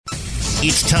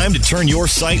It's time to turn your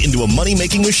site into a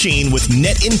money-making machine with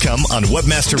net income on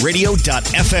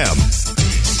webmasterradio.fm.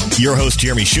 Your host,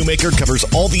 Jeremy Shoemaker, covers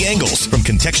all the angles from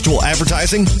contextual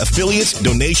advertising, affiliates,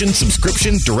 donation,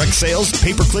 subscription, direct sales,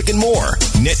 pay-per-click, and more.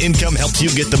 Net income helps you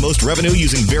get the most revenue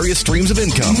using various streams of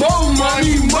income. More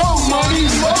money, more money,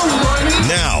 more money.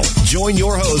 Now, join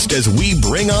your host as we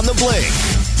bring on the bling,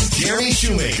 Jeremy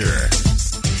Shoemaker.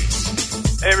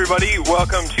 Hey everybody,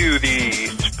 welcome to the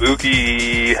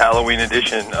spooky Halloween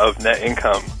edition of Net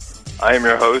Income. I am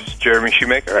your host, Jeremy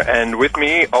Shoemaker, and with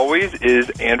me always is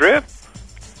Andrea.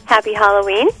 Happy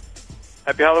Halloween.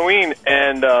 Happy Halloween.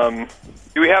 And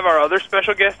do we have our other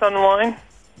special guest on the line?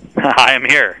 I am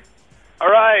here. All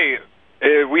right.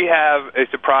 We have a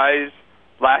surprise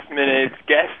last-minute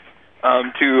guest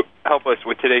to help us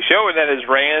with today's show, and that is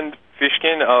Rand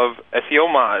Fishkin of SEO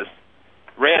Moz.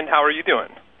 Rand, how are you doing?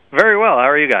 Very well. How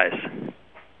are you guys?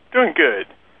 Doing good.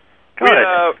 Good.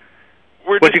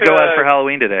 What'd you go as for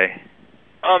Halloween today?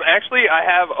 Actually, I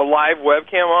have a live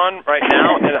webcam on right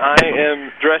now, and I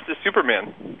am dressed as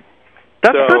Superman.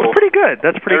 That's pretty good.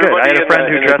 That's pretty good. I had a friend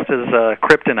who dressed as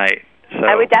Kryptonite. So,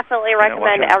 I would definitely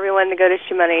recommend everyone to go to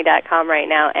shoemoney.com right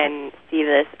now and see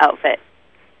this outfit.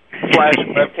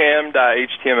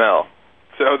 /webcam.html.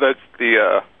 So that's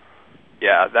the,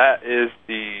 that is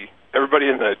the, everybody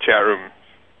in the chat room,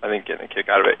 I think, getting a kick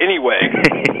out of it. Anyway,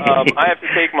 I have to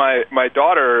take my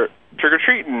daughter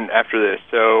trick-or-treating after this.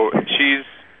 So she's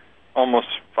almost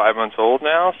 5 months old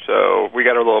now, so we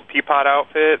got her little Peapod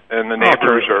outfit, and the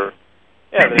neighbors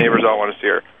the neighbors all want to see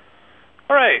her.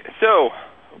 All right, so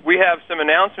we have some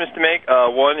announcements to make.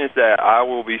 One is that I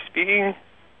will be speaking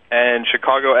in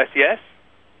Chicago SES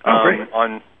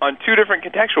on two different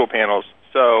contextual panels.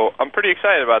 So I'm pretty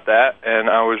excited about that, and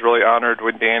I was really honored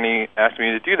when Danny asked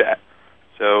me to do that.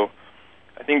 So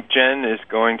I think Jen is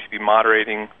going to be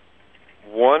moderating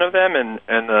one of them, and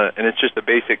it's just a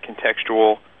basic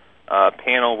contextual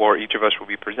panel where each of us will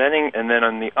be presenting, and then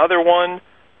on the other one,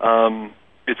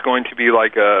 it's going to be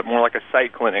more like a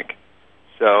site clinic,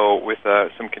 so with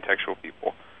some contextual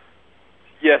people.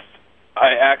 Yes,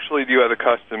 I actually do have a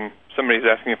custom. Somebody's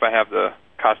asking if I have the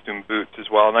costume boots as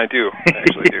well, and I do. I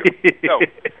actually do. So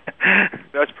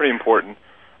that's pretty important.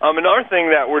 Another thing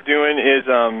that we're doing is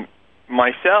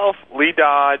myself, Lee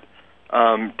Dodd,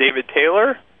 David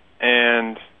Taylor,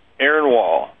 and Aaron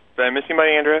Wall. Did I miss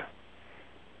anybody, Andrea?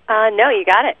 No, you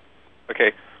got it.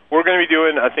 Okay. We're going to be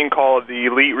doing a thing called the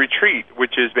Elite Retreat,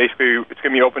 which is basically, it's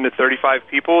going to be open to 35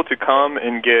 people to come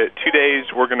and get 2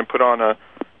 days. We're going to put on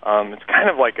it's kind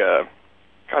of like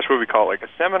what do we call it, like a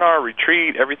seminar,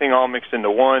 retreat, everything all mixed into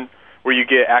one, where you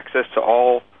get access to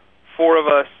all four of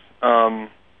us,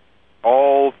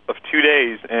 all of 2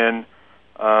 days, and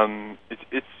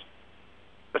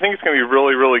I think it's going to be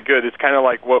really, really good. It's kind of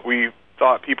like what we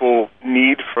thought people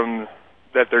need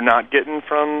that they're not getting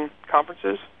from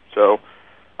conferences. So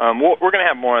we're going to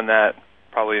have more on that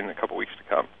probably in a couple weeks to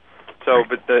come. So,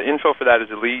 but the info for that is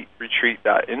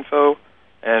eliteretreat.info,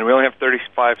 and we only have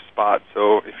 35 spots.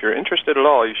 So if you're interested at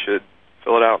all, you should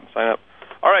fill it out and sign up.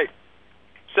 All right.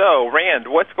 So, Rand,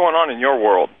 what's going on in your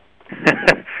world?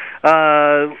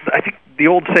 I think the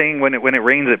old saying, when it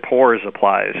rains, it pours,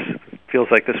 applies. It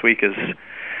feels like this week is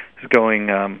going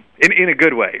in a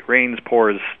good way. Rains,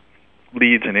 pours,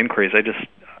 leads, and inquiries. I just,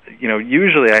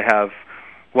 usually I have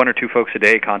one or two folks a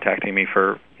day contacting me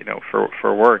for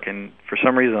work, and for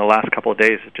some reason the last couple of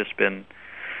days it's just been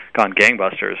gone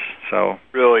gangbusters. So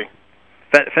really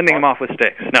fending them off with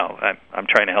sticks. No, I'm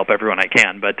trying to help everyone I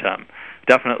can, but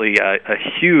definitely a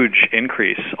huge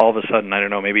increase all of a sudden. I don't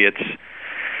know, maybe it's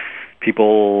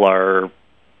people are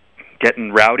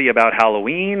getting rowdy about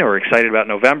Halloween or excited about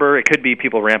November. It could be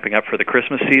people ramping up for the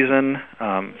Christmas season,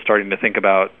 starting to think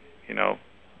about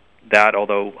that,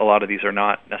 although a lot of these are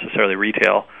not necessarily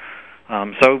retail.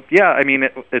 So yeah, I mean,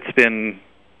 it's been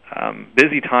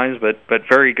busy times, but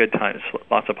very good times.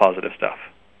 Lots of positive stuff.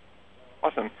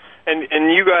 Awesome.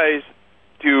 And you guys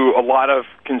do a lot of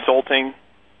consulting,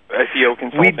 SEO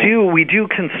consulting? We do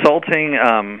consulting.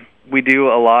 We do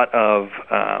a lot of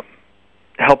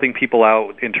helping people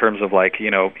out in terms of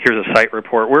here's a site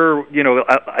report. We're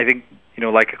I think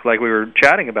like we were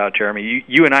chatting about, Jeremy.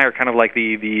 You and I are kind of like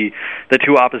the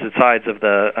two opposite sides of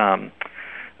the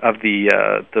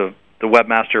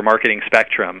webmaster marketing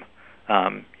spectrum.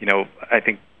 I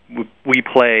think we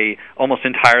play almost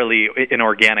entirely in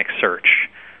organic search.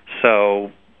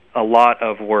 So a lot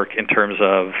of work in terms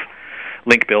of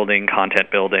link building, content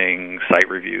building, site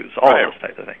reviews, all those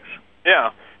types of things.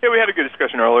 Yeah, we had a good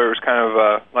discussion earlier. It was kind of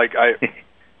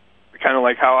kind of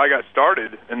like how I got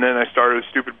started, and then I started a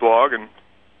stupid blog, and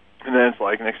then it's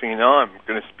like next thing you know, I'm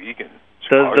going to speak in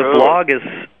The blog is,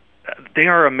 they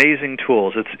are amazing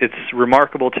tools. It's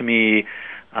remarkable to me,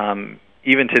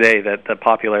 even today, that the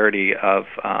popularity of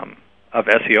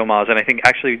SEO Moz, and I think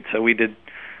actually, so we did,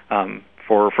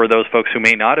 for those folks who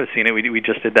may not have seen it, we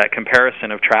just did that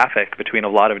comparison of traffic between a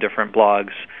lot of different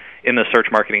blogs in the search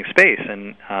marketing space,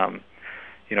 and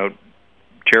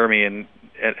Jeremy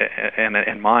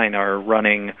and mine are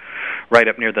running right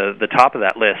up near the top of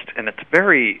that list, and it's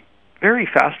very, very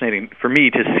fascinating for me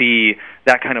to see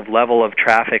that kind of level of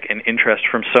traffic and interest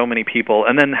from so many people,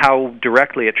 and then how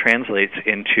directly it translates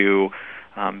into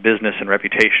business and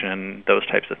reputation and those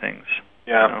types of things.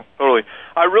 Yeah, totally.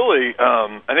 I really,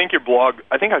 I think your blog,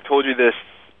 I think I told you this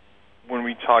when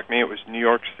we talked, maybe it was New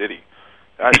York City.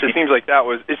 It seems like that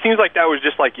was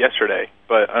just like yesterday,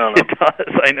 but I don't know. It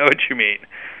does. I know what you mean.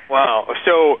 Wow.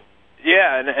 So,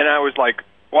 yeah, and I was like,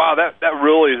 wow, that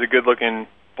really is a good-looking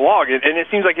blog, and it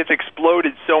seems like it's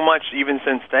exploded so much even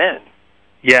since then.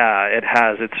 Yeah, it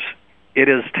has. It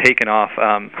has taken off.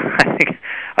 I think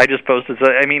I just posted.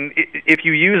 I mean, if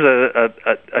you use a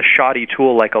shoddy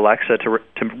tool like Alexa to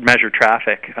measure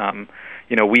traffic,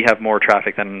 we have more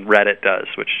traffic than Reddit does,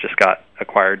 which just got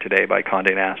acquired today by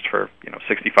Condé Nast for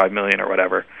 $65 million or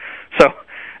whatever. So,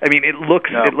 I mean, it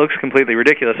looks completely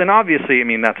ridiculous, and obviously, I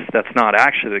mean, that's not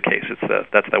actually the case.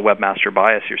 That's the webmaster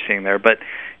bias you're seeing there, but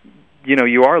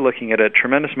you are looking at a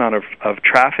tremendous amount of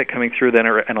traffic coming through then,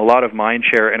 and a lot of mind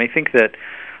share, and I think that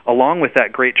along with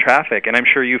that great traffic, and I'm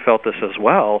sure you felt this as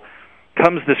well,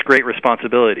 comes this great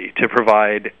responsibility to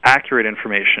provide accurate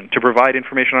information, to provide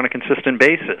information on a consistent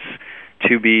basis,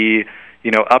 to be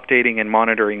updating and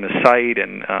monitoring the site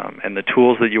and the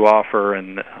tools that you offer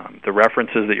and the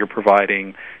references that you're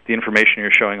providing, the information you're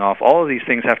showing off. All of these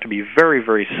things have to be very,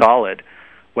 very solid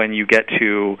when you get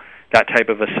to that type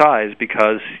of a size,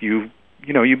 because you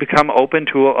become open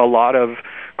to a lot of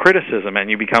criticism, and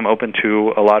you become open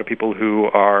to a lot of people who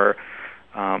are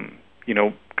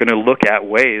going to look at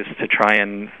ways to try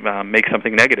and make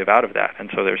something negative out of that. And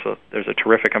so there's a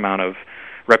terrific amount of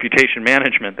reputation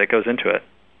management that goes into it.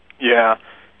 Yeah.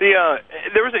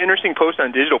 There was an interesting post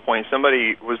on Digital Point.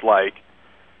 Somebody was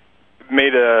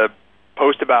made a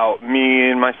post about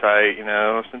me and my site,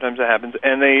 sometimes that happens,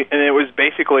 and it was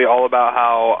basically all about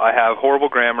how I have horrible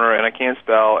grammar and I can't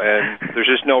spell, and there's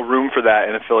just no room for that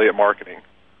in affiliate marketing.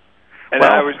 And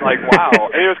I was like, wow.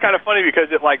 And it was kind of funny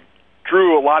because it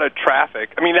drew a lot of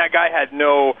traffic. I mean, that guy had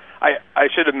no. I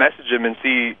should have messaged him and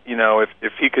see,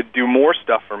 if he could do more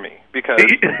stuff for me, because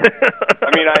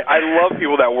I mean, I love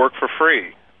people that work for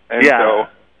free, and so.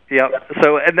 Yeah.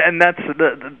 So, and that's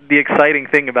the exciting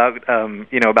thing about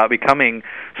about becoming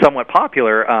somewhat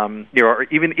popular, or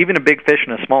even a big fish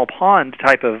in a small pond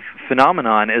type of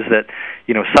phenomenon, is that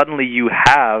suddenly you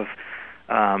have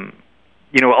a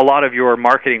lot of your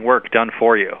marketing work done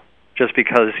for you, just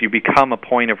because you become a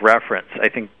point of reference. I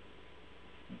think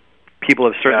people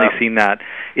have certainly seen that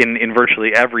in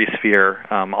virtually every sphere,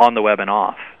 on the web and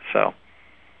off. So,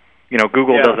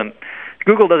 Google doesn't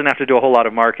have to do a whole lot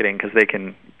of marketing, because they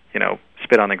can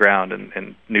spit on the ground,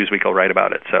 and Newsweek will write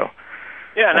about it. So,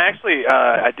 yeah, and actually,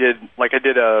 I did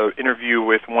a interview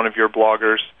with one of your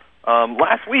bloggers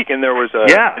last week, and there was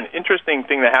an interesting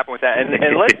thing that happened with that.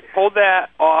 And let's hold that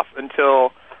off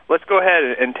until, let's go ahead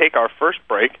and take our first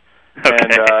break. Okay.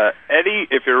 And Eddie,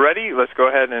 if you're ready, let's go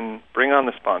ahead and bring on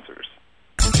the sponsors.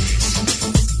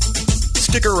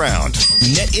 Stick around.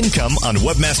 Net Income on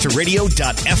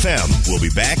webmasterradio.fm. We'll be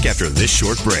back after this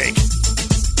short break.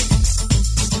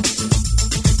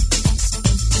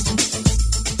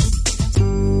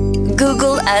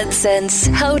 Google AdSense.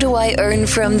 How do I earn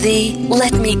from thee?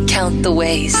 Let me count the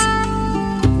ways.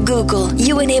 Google,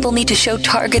 you enable me to show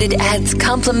targeted ads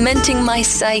complementing my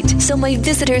site, so my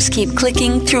visitors keep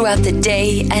clicking throughout the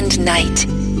day and night.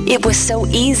 It was so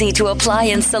easy to apply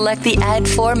and select the ad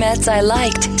formats I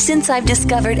liked. Since I've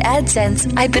discovered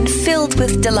AdSense, I've been filled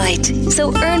with delight.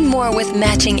 So earn more with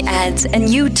matching ads, and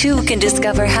you too can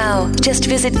discover how. Just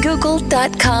visit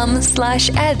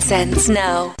google.com/AdSense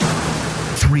now.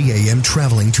 3 a.m.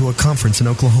 traveling to a conference in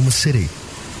Oklahoma City.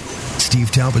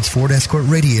 Steve Talbot's Ford Escort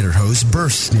radiator hose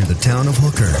bursts near the town of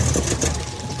Hooker.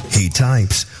 He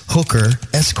types Hooker,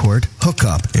 Escort,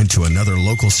 Hookup into another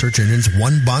local search engine's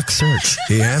one-box search.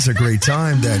 He has a great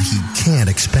time that he can't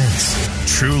expense.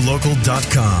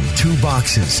 TrueLocal.com. 2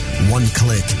 boxes, 1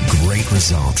 click, great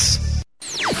results.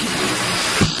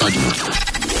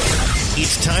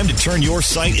 It's time to turn your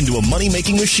site into a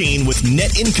money-making machine with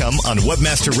Net Income on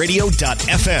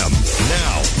webmasterradio.fm.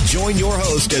 Now, join your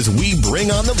host as we bring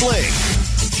on the bling,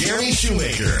 Jeremy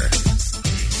Shoemaker.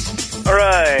 All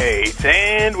right,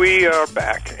 and we are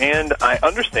back. And I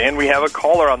understand we have a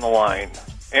caller on the line.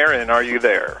 Aaron, are you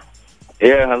there?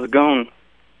 Yeah, how's it going?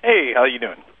 Hey, how you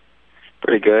doing?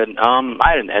 Pretty good. I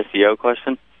had an SEO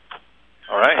question.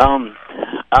 All right.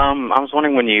 I was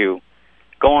wondering, when you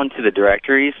go onto the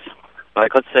directories,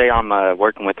 like let's say I'm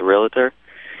working with a realtor,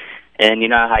 and you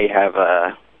know how you have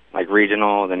like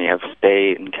regional, then you have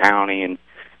state and county and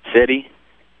city.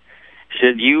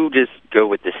 Should you just go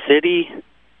with the city,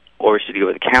 or should you go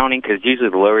with the county? Because usually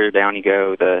the lower down you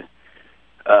go, the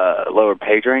lower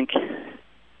page rank.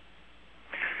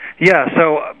 Yeah,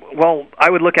 so, well,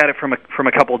 I would look at it from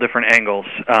a couple different angles.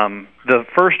 The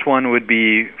first one would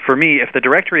be, for me, if the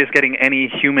directory is getting any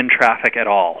human traffic at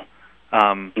all,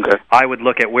 I would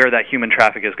look at where that human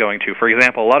traffic is going to. For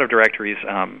example, a lot of directories,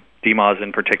 DMOZ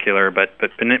in particular, but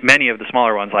many of the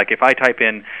smaller ones, like if I type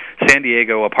in San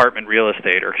Diego apartment real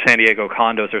estate or San Diego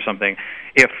condos or something,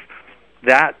 if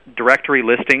that directory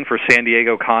listing for San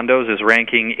Diego condos is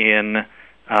ranking in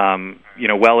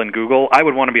well in Google, I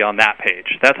would want to be on that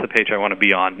page. That's the page I want to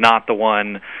be on, not the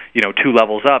one, 2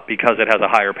 levels up because it has a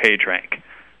higher page rank.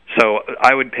 So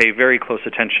I would pay very close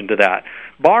attention to that.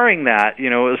 Barring that,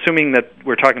 assuming that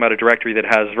we're talking about a directory that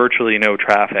has virtually no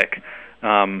traffic,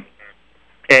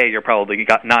 you're probably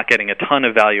not getting a ton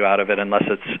of value out of it unless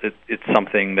it's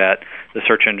something that the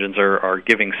search engines are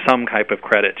giving some type of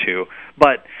credit to.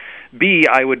 But B,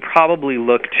 I would probably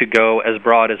look to go as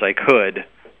broad as I could,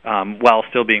 while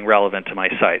still being relevant to my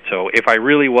site. So if I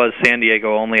really was San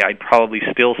Diego only, I'd probably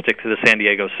still stick to the San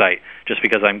Diego site, just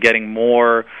because I'm getting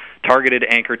more targeted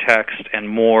anchor text and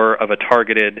more of a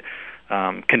targeted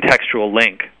contextual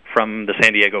link from the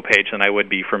San Diego page than I would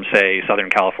be from, say, Southern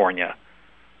California.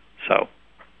 So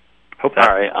hope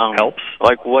that helps.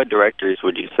 Like, what directories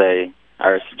would you say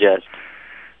or suggest?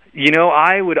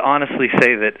 I would honestly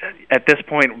say that at this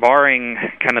point, barring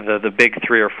kind of the big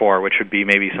 3 or 4, which would be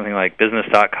maybe something like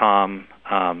business.com,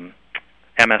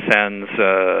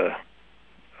 MSN's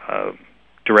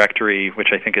directory,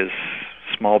 which I think is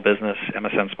small business,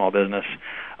 MSN small business,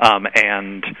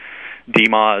 and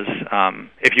DMOZ.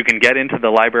 If you can get into the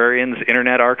librarian's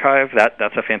Internet Archive,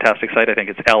 that's a fantastic site. I think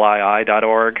it's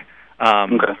lii.org.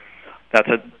 Okay. That's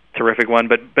a terrific one,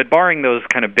 but barring those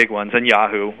kind of big ones, and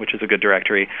Yahoo, which is a good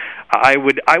directory, I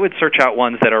would search out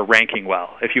ones that are ranking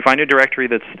well. If you find a directory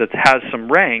that has some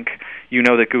rank, you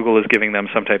know that Google is giving them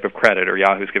some type of credit, or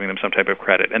Yahoo's giving them some type of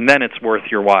credit, and then it's worth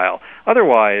your while.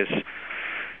 Otherwise,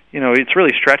 it's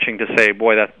really stretching to say,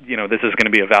 boy, that this is going to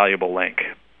be a valuable link.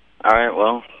 All right,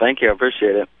 well, thank you. I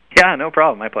appreciate it. Yeah, no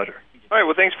problem. My pleasure. All right,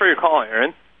 well, thanks for your call,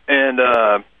 Aaron. And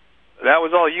that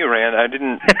was all you, Rand. I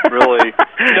didn't really,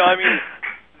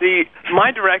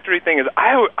 my directory thing is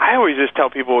I always just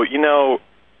tell people,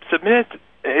 submit it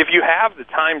if you have the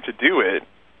time to do it.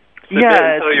 Submit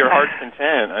until your heart's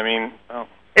content.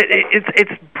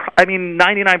 It's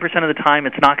 99% of the time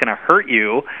it's not going to hurt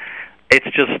you. It's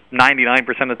just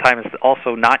 99% of the time it's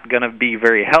also not going to be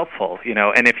very helpful,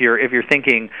 And if you're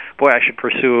thinking, boy, I should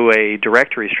pursue a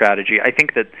directory strategy, I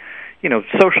think that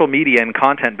social media and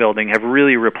content building have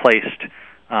really replaced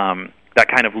that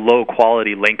kind of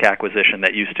low-quality link acquisition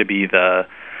that used to be the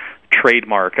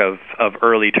trademark of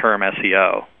early-term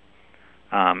SEO.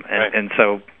 And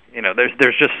so,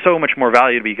 there's just so much more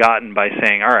value to be gotten by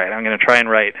saying, all right, I'm going to try and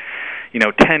write,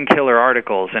 10 killer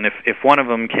articles, and if one of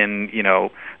them can,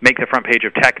 make the front page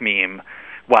of TechMeme,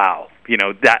 wow,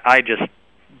 that I just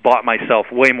bought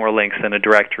myself way more links than a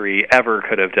directory ever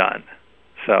could have done.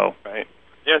 So. Right.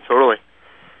 Yeah, totally.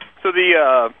 So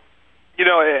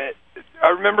I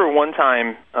remember one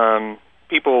time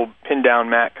people pinned down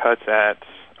Matt Cutts at,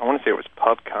 I want to say it was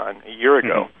PubCon a year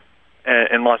ago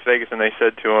in Las Vegas, and they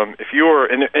said to him, if you were,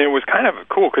 and it was kind of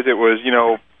cool because it was,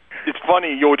 it's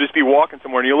funny, you'll just be walking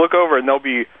somewhere and you look over and there'll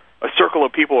be a circle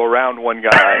of people around one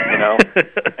guy,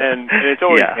 and it's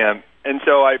always him. And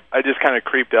so I just kind of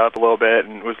creeped up a little bit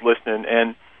and was listening,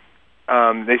 and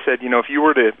they said, if you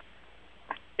were to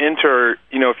enter,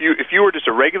 if you were just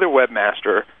a regular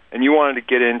webmaster and you wanted to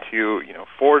get into,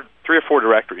 3 or 4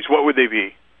 directories, what would they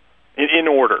be in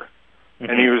order?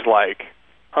 And he was like,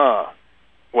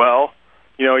 well,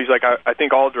 he's like, I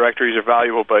think all directories are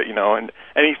valuable, but and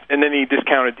then he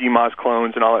discounted DMOZ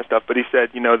clones and all that stuff. But he said,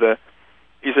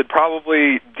 he said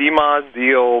probably DMOZ,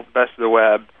 Zeal, Best of the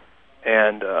Web,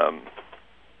 and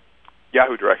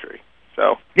Yahoo directory.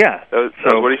 So yeah, that's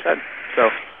what he said. So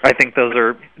I think those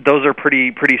are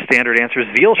pretty standard answers.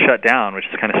 Zeal shut down, which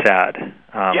is kind of sad.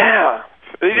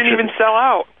 They didn't even sell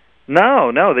out.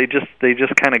 No, they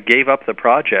just kind of gave up the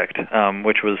project,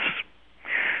 which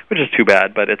is too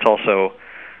bad. But it's also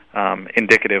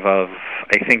indicative of,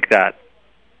 I think, that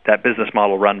business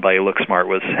model run by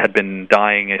LookSmart had been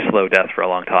dying a slow death for a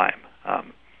long time.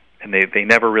 and they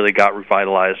never really got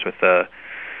revitalized with the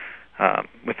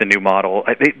new model.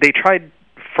 They tried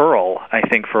Furl, I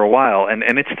think, for a while, and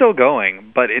it's still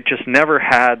going, but it just never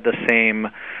had the same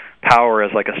power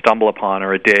as like a StumbleUpon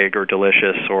or a Dig or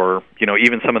Delicious, or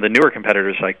even some of the newer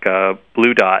competitors like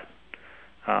Blue Dot,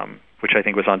 which I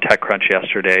think was on TechCrunch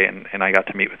yesterday, and I got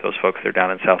to meet with those folks. They're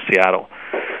down in South Seattle.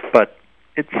 But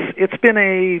it's been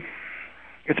a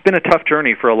tough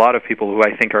journey for a lot of people who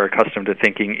I think are accustomed to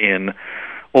thinking in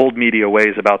old media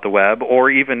ways about the web, or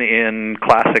even in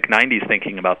classic 90s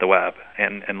thinking about the web.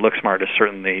 And LookSmart is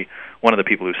certainly one of the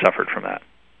people who suffered from that.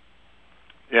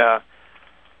 Yeah,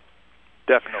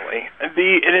 definitely. And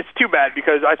it's too bad,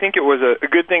 because I think it was a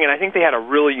good thing, and I think they had a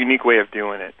really unique way of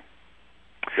doing it.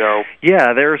 So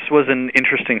yeah, theirs was an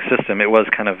interesting system. It was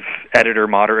kind of editor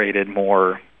moderated,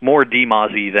 more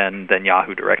DMOZ than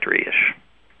Yahoo Directory-ish.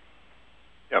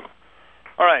 Yep.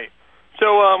 All right.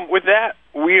 So with that,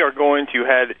 we are going to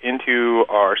head into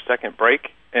our second break.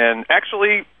 And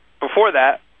actually, before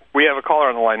that, we have a caller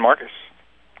on the line, Marcus.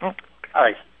 Oh,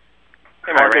 hi.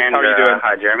 Hey, Marcus. Hi, Rand, how are you doing?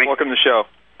 Hi, Jeremy. Welcome to the show.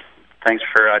 Thanks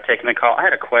for taking the call. I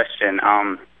had a question.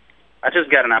 I just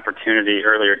got an opportunity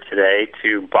earlier today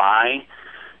to buy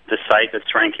the site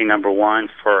that's ranking number one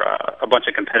for a bunch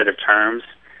of competitive terms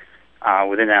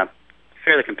within a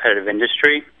fairly competitive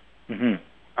industry. Mm-hmm.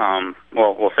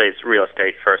 Well, we'll say it's real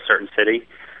estate for a certain city.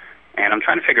 And I'm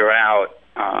trying to figure out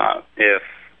if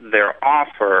their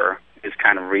offer is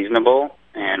kind of reasonable.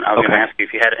 And I was going to ask you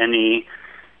if you had any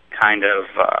kind of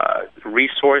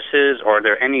resources, or are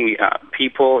there any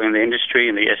people in the industry,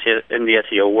 in the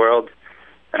SEO world,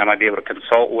 that I might be able to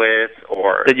consult with,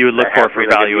 or that you would look for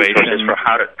valuation, for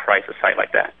how to price a site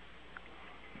like that.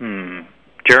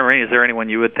 Jeremy, is there anyone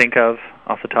you would think of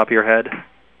off the top of your head?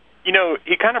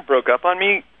 He kind of broke up on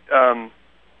me.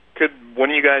 Could one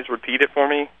of you guys repeat it for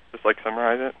me? Just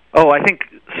summarize it? Oh, I think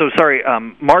so. Sorry,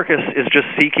 Marcus is just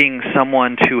seeking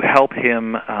someone to help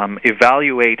him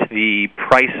evaluate the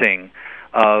pricing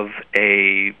of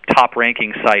a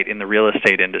top-ranking site in the real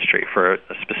estate industry for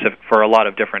a lot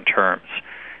of different terms.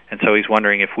 And so he's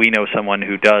wondering if we know someone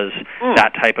who does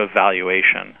that type of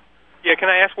valuation. Yeah, can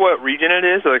I ask what region it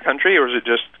is, or the country, or is it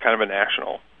just kind of a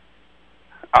national?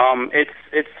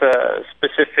 It's a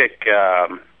specific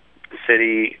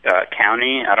city,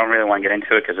 county. I don't really want to get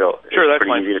into it because it's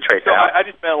pretty easy to trace out. I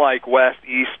just meant west,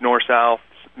 east, north, south,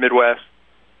 Midwest.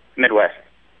 Midwest.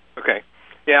 Okay.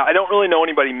 Yeah, I don't really know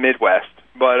anybody Midwest,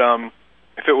 but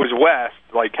if it was west,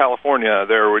 like California,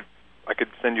 I could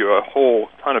send you a whole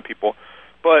ton of people.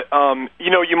 But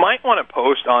you might want to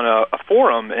post on a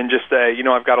forum and just say,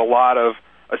 I've got a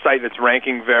site that's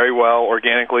ranking very well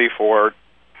organically for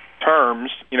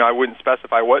terms. I wouldn't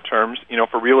specify what terms.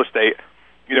 For real estate,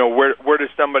 where does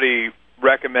somebody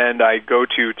recommend I go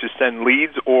to send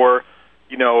leads, or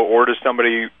does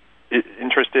somebody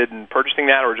interested in purchasing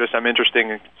that, or just I'm interested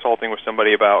in consulting with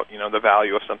somebody about the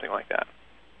value of something like that.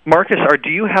 Marcus, do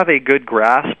you have a good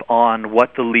grasp on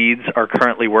what the leads are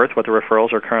currently worth, what the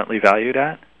referrals are currently valued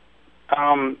at?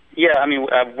 Yeah, I mean,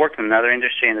 I've worked in another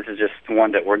industry, and this is just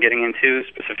one that we're getting into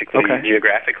specifically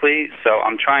geographically. So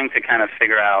I'm trying to kind of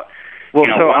figure out. Well,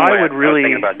 so I would really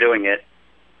thinking about doing it.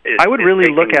 I would really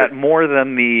look at more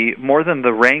than the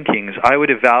rankings. I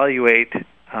would evaluate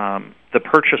the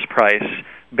purchase price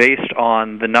based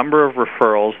on the number of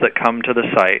referrals that come to the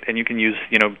site, and you can use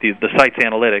the site's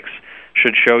analytics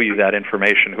should show you that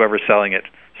information. Whoever's selling it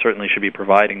certainly should be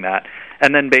providing that.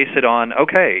 And then base it on,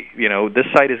 this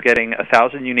site is getting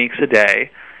 1,000 uniques a day,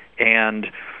 and,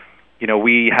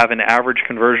 we have an average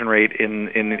conversion rate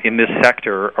in this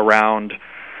sector around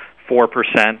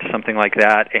 4%, something like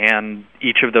that, and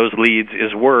each of those leads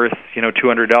is worth,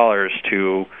 $200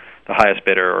 to the highest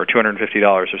bidder, or $250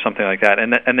 or something like that.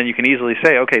 And then you can easily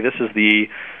say, okay, this is the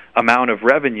amount of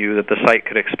revenue that the site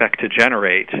could expect to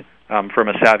generate from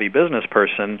a savvy business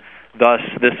person. Thus,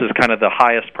 this is kind of the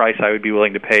highest price I would be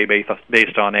willing to pay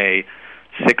based on a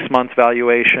 6-month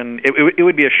valuation. It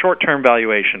would be a short-term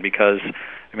valuation because,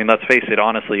 let's face it,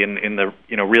 honestly, in the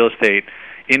real estate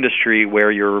industry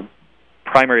where your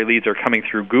primary leads are coming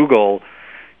through Google,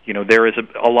 there is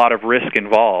a lot of risk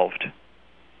involved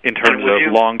in terms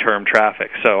of long-term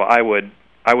traffic. So I would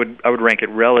rank it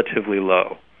relatively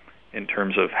low in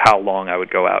terms of how long I would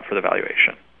go out for the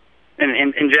valuation.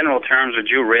 In general terms, would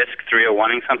you risk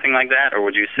 301ing something like that, or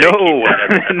would you say no?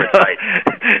 Site?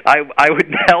 I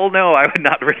would. Hell no, I would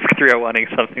not risk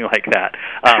 301ing something like that.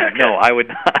 No, I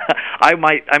would. I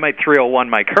might 301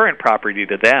 my current property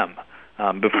to them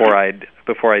before I'd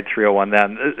 301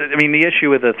 them. The issue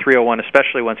with a 301,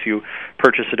 especially once you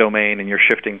purchase a domain and you're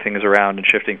shifting things around and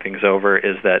shifting things over,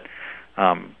 is that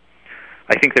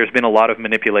I think there's been a lot of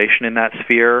manipulation in that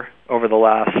sphere over the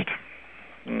last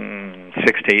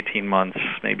 6 to 18 months,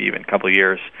 maybe even a couple of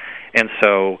years. And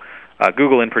so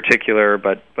Google in particular,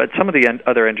 but some of the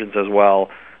other engines as well,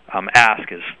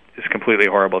 Ask is completely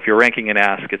horrible. If you're ranking in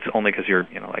Ask, it's only because you're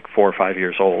like 4 or 5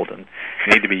 years old and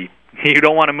you need to be. You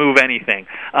don't want to move anything.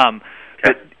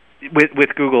 But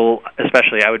with Google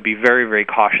especially, I would be very, very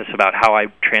cautious about how I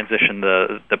transition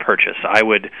the purchase. I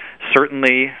would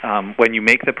certainly, when you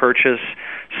make the purchase,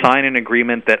 sign an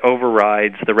agreement that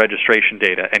overrides the registration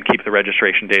data and keep the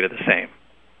registration data the same.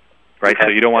 Right? So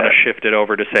you don't want to shift it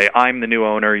over to say, I'm the new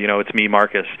owner, it's me,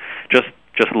 Marcus. Just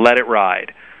let it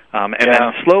ride. And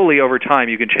then slowly over time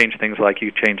you can change things like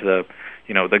you change the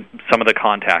some of the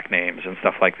contact names and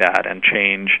stuff like that, and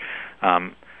change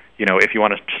if you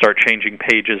want to start changing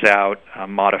pages out,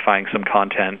 modifying some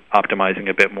content, optimizing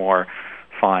a bit more,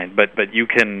 fine. But you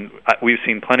can. We've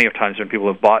seen plenty of times when people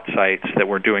have bought sites that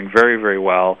were doing very, very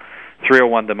well,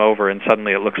 301 them over, and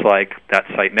suddenly it looks like that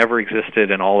site never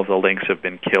existed, and all of the links have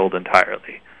been killed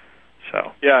entirely.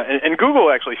 So and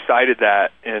Google actually cited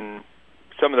that in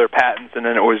some of their patents, and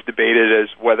then it was debated as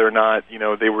whether or not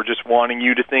they were just wanting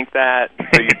you to think that,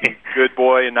 so you'd be good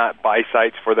boy and not buy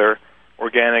sites for their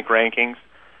organic rankings.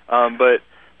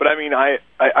 But I mean, I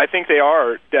think they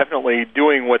are definitely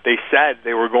doing what they said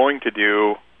they were going to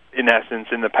do, in essence,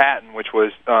 in the patent, which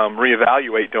was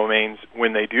reevaluate domains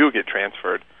when they do get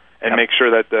transferred and make sure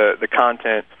that the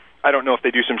content. I don't know if they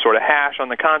do some sort of hash on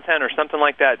the content or something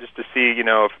like that, just to see,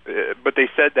 but they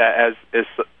said that as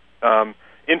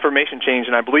information change,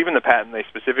 and I believe in the patent they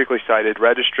specifically cited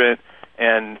registrant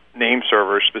and name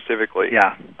servers specifically.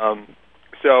 Yeah.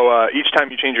 So each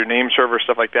time you change your name server,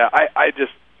 stuff like that,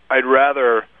 I'd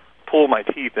rather pull my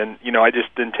teeth and I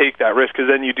just didn't take that risk, because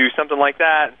then you do something like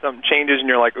that and something changes and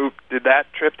you're like, oop, did that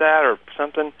trip that or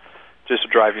something? Just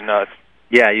drive you nuts.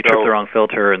 Yeah, you trip the wrong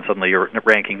filter and suddenly you're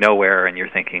ranking nowhere and you're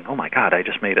thinking, oh my God, I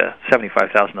just made a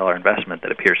 $75,000 investment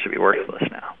that appears to be worthless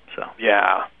now.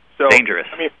 So dangerous.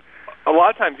 I mean, a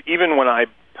lot of times, even when I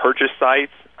purchase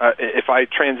sites, if I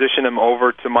transition them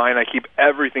over to mine, I keep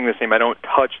everything the same. I don't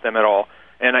touch them at all.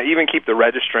 And I even keep the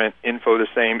registrant info the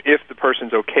same if the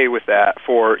person's okay with that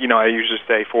for, I usually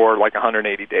say for like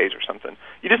 180 days or something.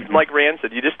 You just, like Rand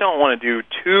said, you just don't want to do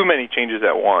too many changes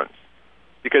at once.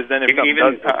 Because then if something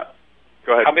does...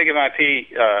 Go ahead. How big of an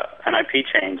IP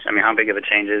change? I mean, how big of a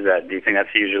change is that? Do you think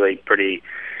that's usually pretty...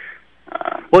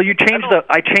 Well,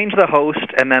 I change the host,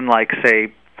 and then,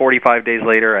 say, 45 days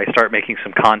later, I start making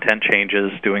some content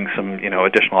changes, doing some,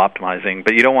 additional optimizing.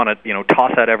 But you don't want to,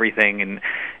 toss out everything and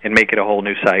make it a whole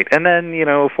new site. And then,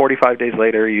 45 days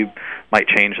later, you might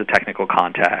change the technical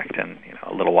contact, and,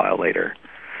 a little while later.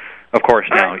 Of course,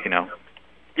 now,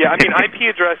 Yeah, I mean,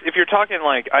 IP address, if you're talking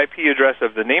like IP address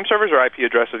of the name servers or IP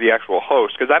address of the actual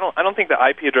host, because I don't think the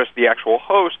IP address of the actual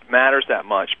host matters that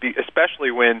much,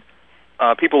 especially when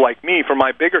people like me, for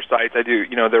my bigger sites, I do,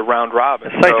 they're round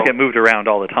robin. The sites get moved around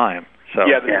all the time. So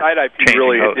yeah, the site IP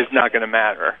really is not going to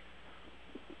matter.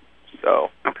 So,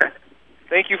 okay.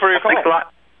 Thank you for your call. Thanks a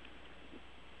lot.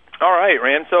 All right,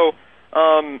 Rand. So,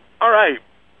 all right.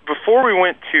 Before we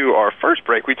went to our first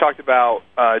break, we talked about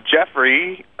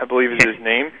Jeffrey, I believe is his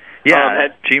name. Yeah,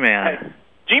 G-Man.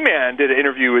 G-Man did an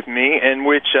interview with me in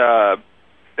which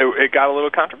it got a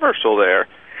little controversial there.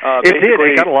 It did.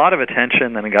 It got a lot of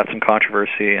attention, then it got some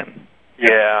controversy and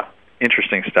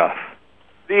interesting stuff.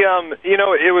 The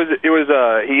it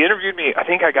was he interviewed me. I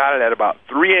think I got it at about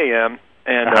 3 a.m.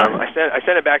 and I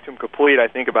sent it back to him complete. I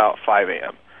think about 5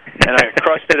 a.m. and I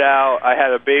crushed it out. I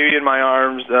had a baby in my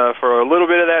arms for a little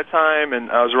bit of that time,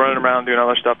 and I was running around doing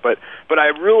other stuff. But I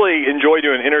really enjoy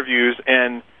doing interviews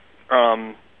and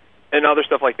other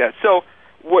stuff like that. So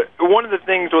one of the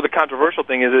things, or the controversial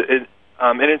thing, is it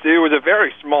was a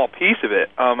very small piece of it.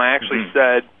 I actually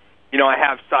said, I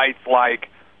have sites like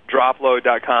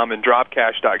Dropload.com and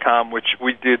Dropcash.com, which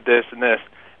we did this and this,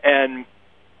 and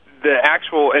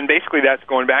basically that's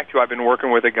going back to, I've been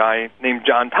working with a guy named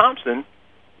John Thompson,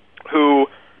 who,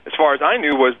 as far as I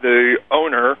knew, was the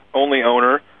only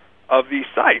owner of these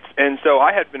sites. And so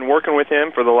I had been working with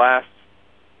him for the last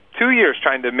 2 years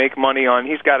trying to make money on,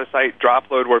 he's got a site,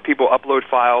 Dropload, where people upload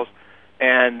files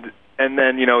and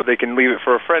then, they can leave it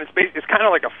for a friend. It's kind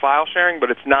of like a file sharing, but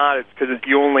it's not. It's because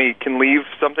you only can leave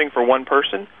something for one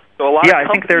person. So a lot of I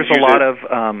think there's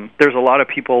a lot of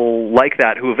people like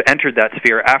that who have entered that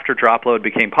sphere after Dropload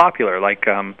became popular, like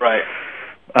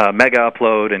Mega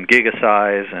Upload and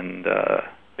Gigasize and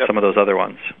some of those other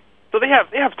ones. So they have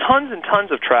tons and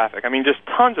tons of traffic. I mean, just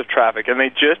tons of traffic, and they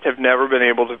just have never been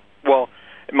able to. Well,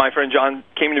 my friend John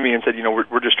came to me and said,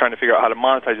 we're just trying to figure out how to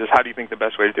monetize this. How do you think the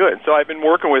best way to do it? And so I've been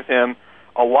working with him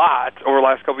a lot over the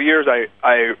last couple of years.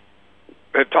 I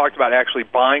had talked about actually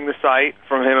buying the site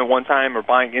from him at one time, or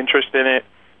buying interest in it,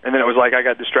 and then it was like I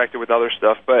got distracted with other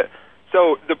stuff. But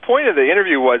so the point of the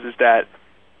interview is that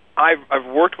I've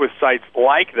worked with sites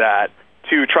like that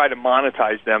to try to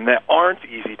monetize them that aren't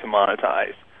easy to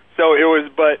monetize. So it was,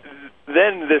 but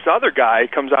then this other guy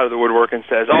comes out of the woodwork and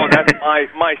says, "Oh, that's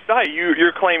my site.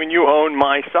 You're claiming you own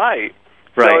my site."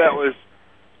 Right. So that was,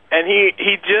 and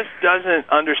he just doesn't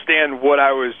understand what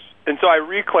I was. And so I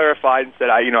re-clarified and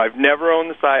said, I've never owned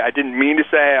the site. I didn't mean to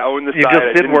say I owned the site. You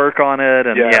just did work on it,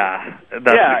 and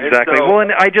that's exactly. So, well,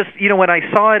 and I just, when I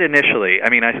saw it initially,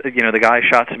 I mean, the guy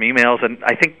shot some emails, and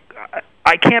I think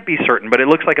I can't be certain, but it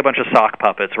looks like a bunch of sock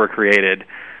puppets were created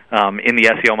in the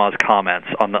SEO Moz comments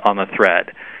on the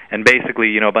thread. And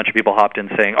basically, a bunch of people hopped in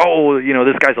saying, "Oh,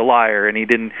 this guy's a liar, and he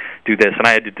didn't do this," and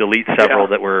I had to delete several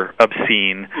that were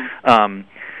obscene. And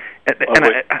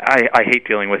I hate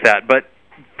dealing with that, but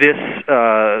this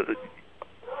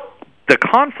the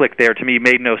conflict there to me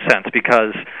made no sense,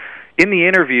 because in the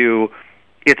interview,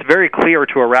 it's very clear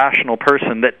to a rational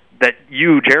person that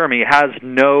you, Jeremy, has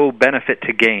no benefit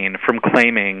to gain from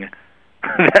claiming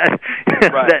that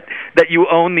you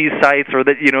own these sites, or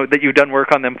that that you've done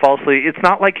work on them falsely. It's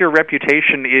not like your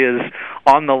reputation is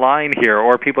on the line here,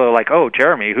 or people are like, "Oh,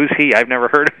 Jeremy, who's he? I've never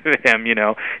heard of him.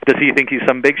 Does he think he's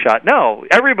some big shot?" No,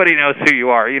 everybody knows who you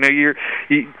are. You're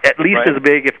at least as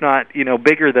big, if not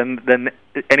bigger than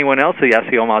anyone else the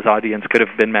SEO Moz audience could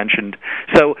have been mentioned.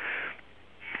 So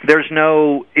there's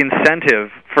no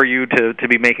incentive for you to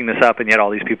be making this up, and yet all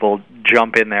these people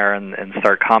jump in there and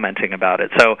start commenting about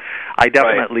it. So I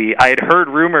definitely I had heard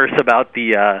rumors about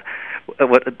the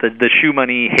shoe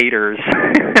money haters,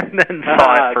 and then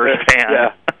saw it firsthand.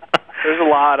 Yeah. There's a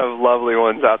lot of lovely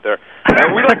ones out there.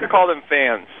 And we like to call them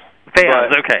fans.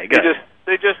 Fans, okay, good.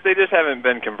 They just haven't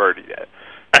been converted yet.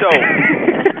 So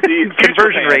the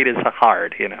conversion rate is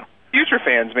hard, Future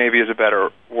fans maybe is a better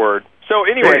word. So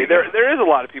anyway, there is a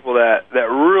lot of people that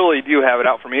really do have it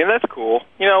out for me, and that's cool.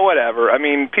 Whatever. I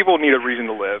mean, people need a reason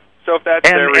to live. So if that's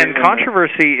their reason, and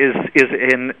controversy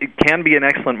can be an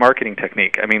excellent marketing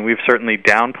technique. I mean, we've certainly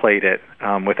downplayed it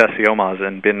with SEO Moz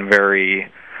and been very,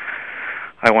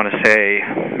 I want to say,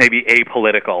 maybe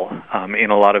apolitical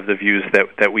in a lot of the views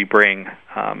that we bring,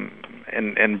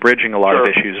 and bridging a lot of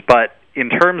issues. But in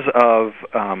terms of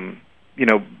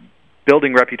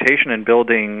building reputation and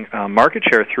building market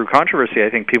share through controversy, I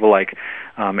think people like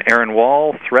Aaron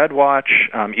Wall,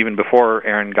 ThreadWatch, even before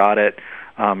Aaron got it,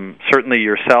 certainly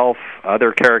yourself,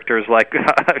 other characters like,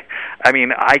 I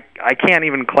mean, I can't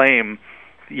even claim,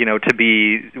 to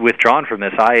be withdrawn from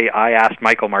this. I asked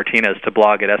Michael Martinez to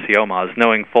blog at SEO Moz,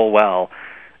 knowing full well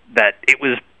that it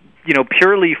was,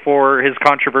 purely for his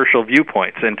controversial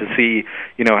viewpoints and to see,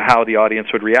 how the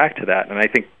audience would react to that. And I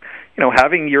think,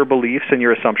 having your beliefs and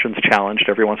your assumptions challenged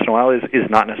every once in a while is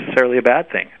not necessarily a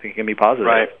bad thing. I think it can be positive.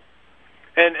 Right.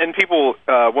 And people,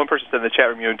 one person said in the chat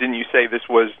room, didn't you say this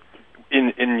was,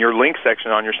 in your link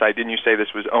section on your site, didn't you say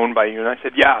this was owned by you? And I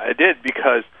said, yeah, I did,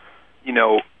 because,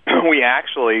 we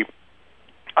actually,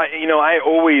 I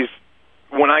always,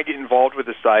 when I get involved with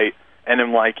the site, and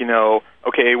I'm like,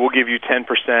 okay, we'll give you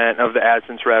 10% of the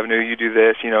AdSense revenue, you do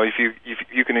this, if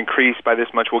you can increase by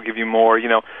this much, we'll give you more,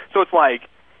 So it's like,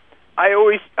 I'm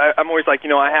always like,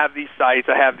 I have these sites,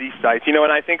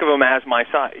 and I think of them as my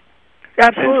site.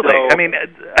 Absolutely. So I mean,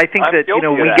 I think that,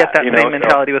 we get that same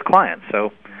mentality with clients,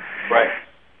 so. Right.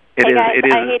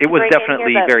 It was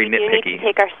definitely very nitpicky. We need to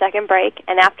take our second break,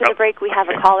 and after the break, we have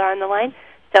a caller on the line.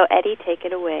 So, Eddie, take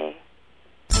it away.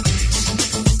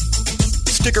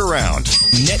 Stick around.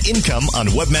 Net Income on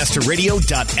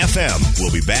webmasterradio.fm.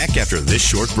 We'll be back after this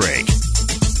short break.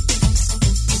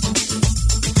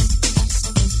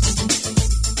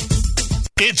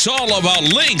 It's all about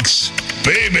links,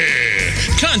 baby.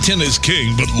 Content is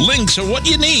king, but links are what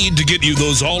you need to get you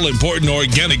those all-important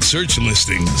organic search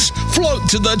listings. Float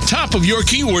to the top of your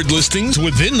keyword listings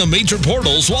within the major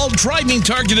portals while driving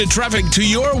targeted traffic to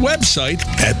your website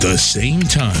at the same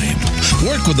time.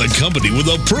 Work with a company with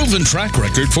a proven track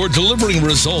record for delivering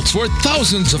results for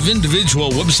thousands of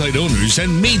individual website owners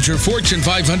and major Fortune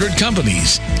 500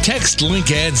 companies.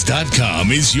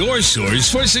 TextLinkAds.com is your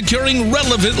source for securing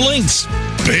relevant links.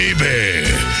 Baby,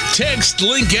 text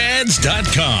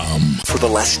bestlinkads.com. For the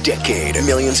last decade,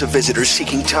 millions of visitors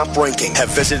seeking top ranking have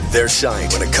visited their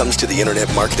site. When it comes to the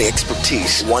internet marketing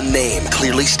expertise, one name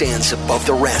clearly stands above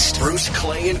the rest. Bruce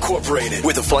Clay Incorporated.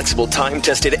 With a flexible,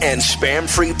 time-tested, and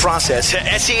spam-free process to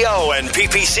SEO and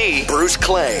PPC, Bruce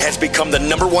Clay has become the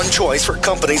 #1 choice for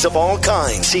companies of all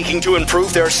kinds seeking to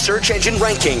improve their search engine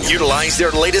ranking. Utilize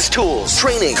their latest tools,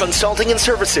 training, consulting, and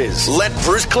services. Let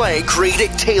Bruce Clay create a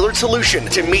tailored solution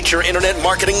to meet your internet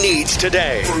marketing needs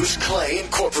today. Bruce Clay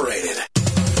Incorporated.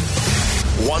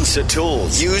 Once a tool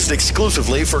used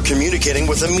exclusively for communicating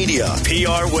with the media,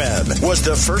 PR Web was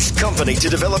the first company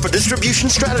to develop a distribution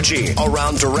strategy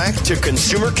around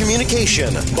direct-to-consumer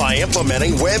communication by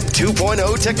implementing Web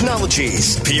 2.0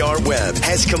 technologies. PR Web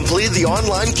has completed the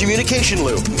online communication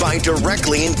loop by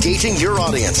directly engaging your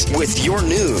audience with your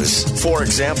news. For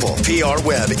example, PR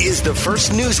Web is the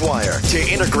first newswire to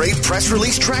integrate press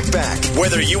release trackback.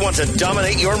 Whether you want to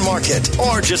dominate your market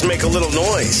or just make a little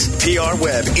noise, PR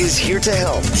Web is here to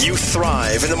help you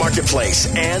thrive in the marketplace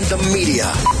and the media.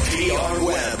 PR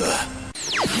Web.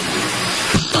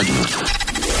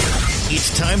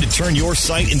 It's time to turn your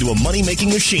site into a money-making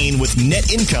machine with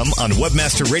net income on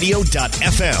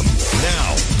webmasterradio.fm.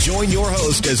 Now, join your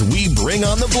host as we bring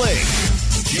on the bling,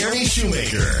 Jeremy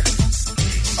Shoemaker.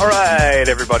 All right,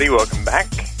 everybody, welcome back.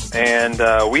 And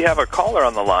we have a caller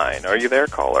on the line. Are you there,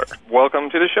 caller? Welcome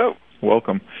to the show.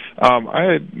 Welcome.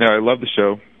 I love the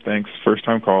show. Thanks,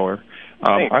 first-time caller.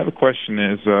 I have a question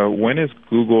when is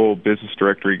Google Business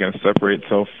Directory going to separate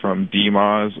itself from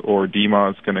DMOZ, or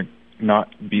DMOZ going to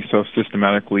not be so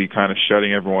systematically kind of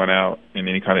shutting everyone out in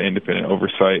any kind of independent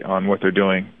oversight on what they're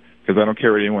doing? Because I don't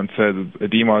care what anyone says, a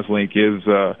DMOZ link is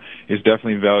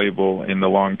definitely valuable in the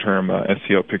long-term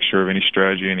SEO picture of any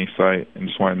strategy, any site, and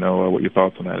just want to know what your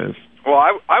thoughts on that is. Well,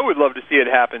 I would love to see it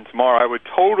happen tomorrow. I would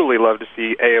totally love to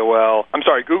see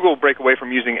Google break away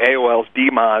from using AOL's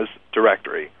DMOZ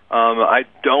directory. I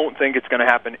don't think it's going to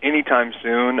happen anytime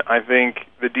soon. I think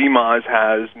the DMOZ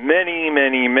has many,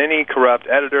 many, many corrupt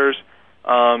editors.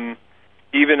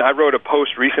 Even I wrote a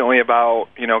post recently about,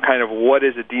 kind of what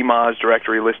is a DMOZ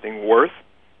directory listing worth?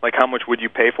 Like, how much would you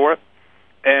pay for it?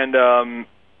 And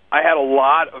I had a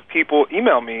lot of people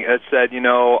email me that said,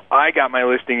 I got my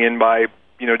listing in by,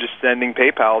 just sending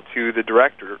PayPal to the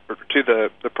director or to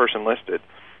the person listed.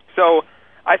 So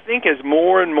I think as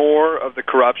more and more of the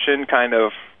corruption kind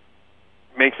of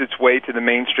makes its way to the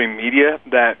mainstream media,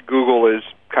 that Google is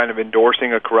kind of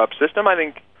endorsing a corrupt system, I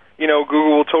think,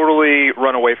 Google will totally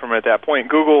run away from it at that point.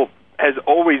 Google has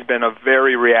always been a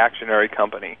very reactionary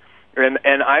company. And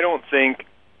I don't think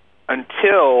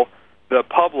until the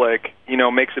public,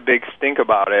 makes a big stink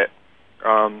about it,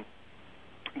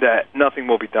 that nothing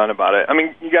will be done about it. I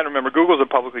mean, you got to remember, Google's a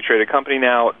publicly traded company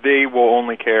now. They will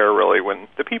only care, really, when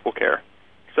the people care.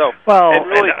 So, go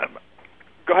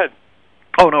ahead.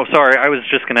 Oh, no, sorry. I was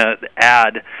just going to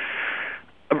add,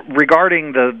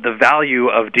 regarding the value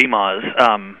of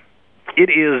DMOZ, it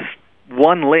is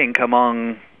one link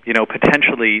among,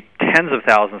 potentially tens of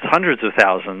thousands, hundreds of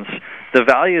thousands. The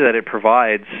value that it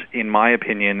provides, in my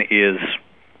opinion, is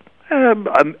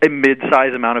a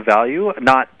mid-size amount of value,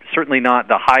 certainly not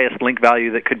the highest link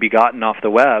value that could be gotten off the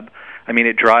web. I mean,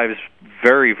 it drives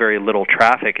very, very little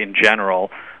traffic in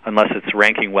general, unless it's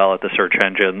ranking well at the search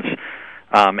engines.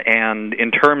 And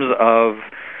in terms of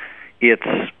its,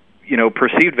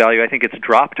 perceived value, I think it's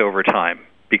dropped over time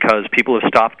because people have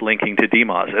stopped linking to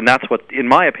DMOZ. And that's what, in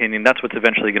my opinion, that's what's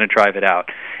eventually going to drive it out.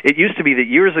 It used to be that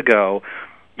years ago,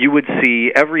 you would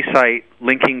see every site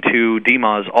linking to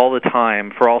DMOZ all the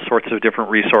time for all sorts of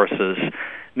different resources.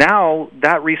 Now,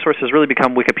 that resource has really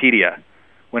become Wikipedia.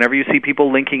 Whenever you see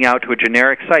people linking out to a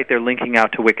generic site, they're linking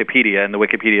out to Wikipedia and the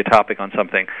Wikipedia topic on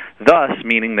something, thus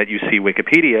meaning that you see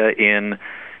Wikipedia in,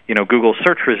 Google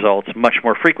search results much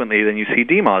more frequently than you see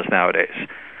DMOZ nowadays.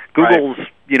 Google's,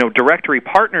 directory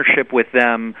partnership with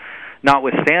them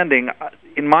notwithstanding,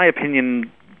 in my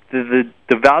opinion, the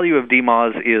value of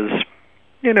DMOZ is,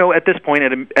 at this point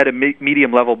at a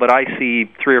medium level, but I see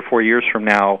 3 or 4 years from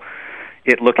now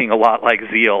it looking a lot like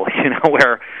Zeal,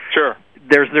 where sure.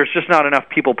 There's just not enough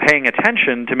people paying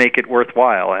attention to make it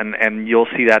worthwhile, and you'll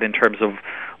see that in terms of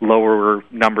lower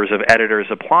numbers of editors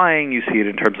applying. You see it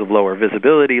in terms of lower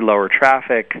visibility, lower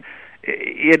traffic.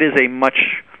 It is a much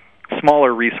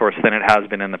smaller resource than it has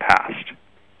been in the past.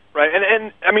 Right,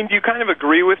 and I mean, do you kind of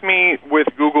agree with me with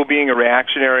Google being a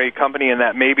reactionary company and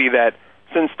that maybe that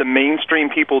since the mainstream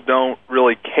people don't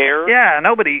really care. Yeah,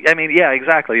 nobody. I mean, yeah,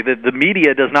 exactly. The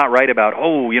media does not write about,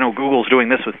 Google's doing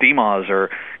this with DMOZ or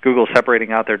Google's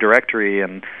separating out their directory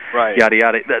and yada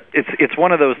yada. It's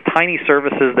one of those tiny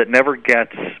services that never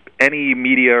gets any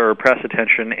media or press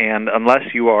attention, and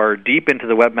unless you are deep into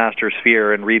the webmaster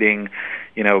sphere and reading,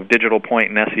 Digital Point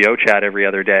and SEO Chat every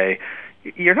other day,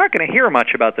 you're not going to hear much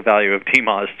about the value of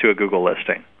DMOZ to a Google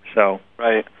listing. So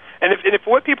right. And if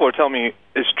what people are telling me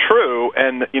is true,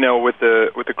 and with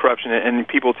the corruption and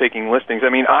people taking listings, I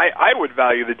mean, I would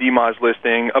value the DMOZ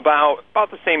listing about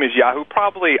the same as Yahoo.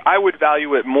 Probably I would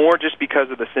value it more just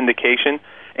because of the syndication.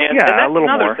 And that's a little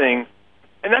another more. thing.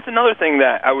 And that's another thing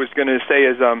that I was going to say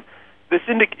is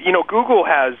Google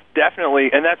has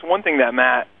definitely, and that's one thing that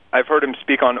Matt, I've heard him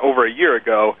speak on over a year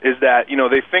ago, is that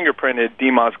they fingerprinted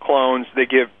DMOZ clones. They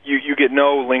give you get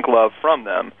no link love from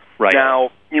them. Right. Now,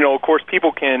 of course,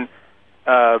 people can,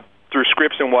 through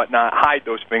scripts and whatnot, hide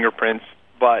those fingerprints,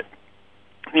 but,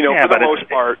 for the most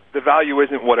part, the value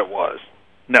isn't what it was.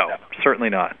 No, certainly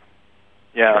not.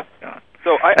 Yeah.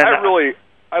 So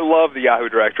I love the Yahoo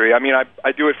directory. I mean,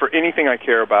 I do it for anything I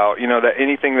care about, that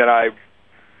anything that I,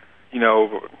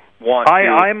 want to.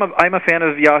 I'm a fan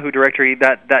of Yahoo directory.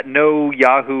 That no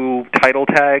Yahoo title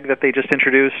tag that they just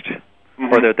introduced,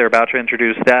 or that they're about to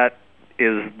introduce, that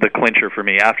is the clincher for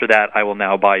me. After that, I will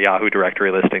now buy Yahoo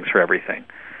directory listings for everything.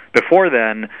 Before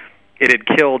then, it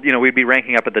had killed, we'd be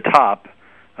ranking up at the top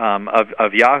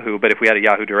of Yahoo, but if we had a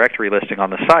Yahoo directory listing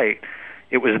on the site,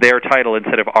 it was their title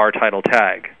instead of our title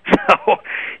tag. So,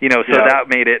 that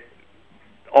made it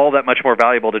all that much more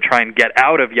valuable to try and get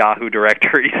out of Yahoo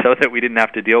directory so that we didn't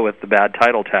have to deal with the bad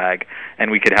title tag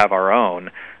and we could have our own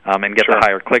and get the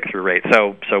higher click-through rate.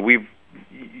 So we've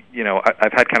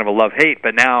I've had kind of a love-hate,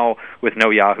 but now with no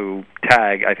Yahoo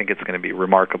tag, I think it's going to be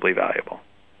remarkably valuable.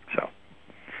 So,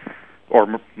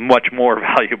 or much more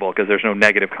valuable because there's no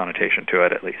negative connotation to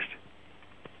it, at least.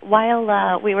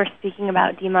 While we were speaking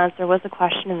about DMOZ, there was a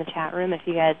question in the chat room, if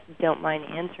you guys don't mind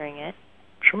answering it.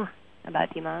 Sure. About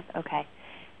DMOZ? Okay.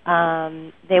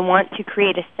 They want to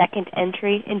create a second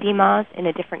entry in DMOZ in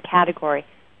a different category,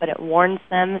 but it warns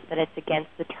them that it's against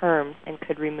the terms and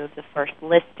could remove the first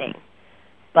listing.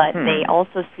 But they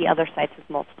also see other sites with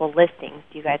multiple listings.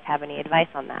 Do you guys have any advice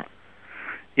on that?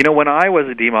 When I was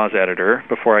a DMOZ editor,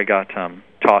 before I got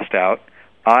tossed out,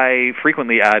 I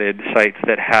frequently added sites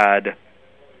that had,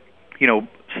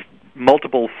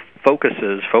 multiple foci,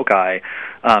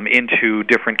 into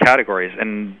different categories.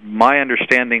 And my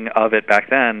understanding of it back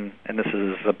then, and this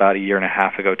is about a year and a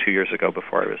half ago, 2 years ago,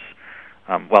 before I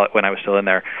was, when I was still in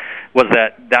there, was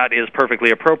that is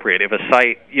perfectly appropriate. If a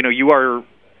site, you are,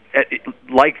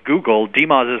 like Google,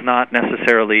 DMOZ is not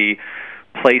necessarily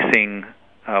placing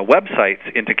websites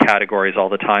into categories all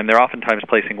the time. They're oftentimes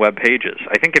placing web pages.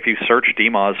 I think if you search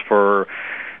DMOZ for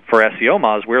SEO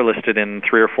Moz, we're listed in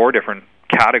 3 or 4 different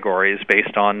categories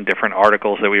based on different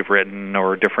articles that we've written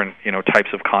or different types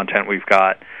of content we've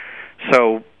got.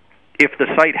 So if the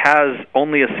site has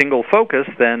only a single focus,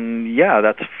 then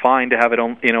that's fine to have it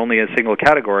in only a single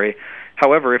category.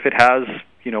 However, if it has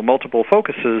multiple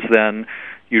focuses, then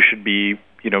you should be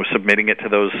submitting it to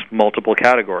those multiple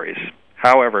categories.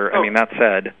 However, that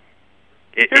said,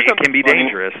 it can be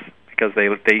dangerous because they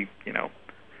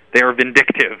are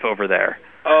vindictive over there.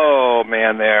 Oh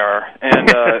man, they are. And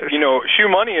Shoe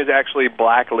Money is actually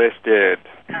blacklisted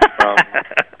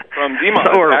from DMOZ.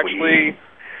 So are actually,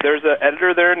 there's an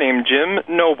editor there named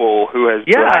Jim Noble who has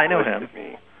I know him.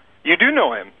 Me. You do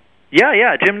know him?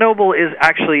 Yeah. Jim Noble is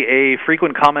actually a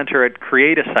frequent commenter at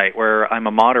Create a Site, where I'm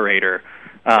a moderator.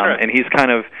 And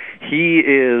he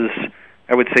is,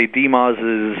 I would say,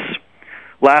 DMOZ's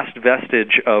last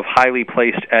vestige of highly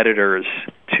placed editors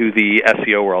to the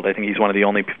SEO world. I think he's one of the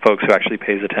only folks who actually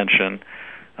pays attention.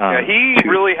 He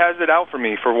really has it out for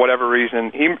me for whatever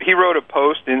reason. He wrote a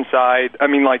post inside. I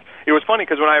mean, it was funny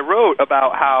because when I wrote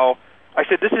about how I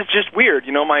said this is just weird.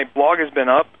 My blog has been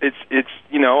up. It's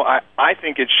I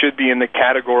think it should be in the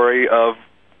category of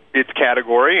its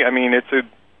category. I mean,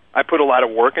 I put a lot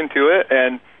of work into it,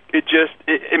 and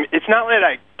it's not that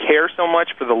I care so much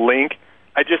for the link.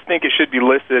 I just think it should be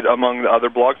listed among the other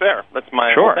blogs there. That's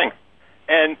my whole thing.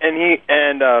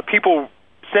 And people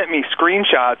sent me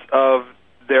screenshots of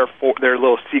their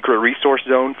little secret resource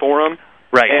zone forum,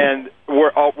 right? And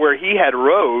where he had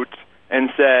wrote and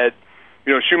said,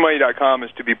 ShoeMoney.com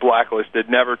is to be blacklisted,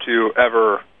 never to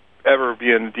ever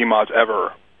be in DMOZ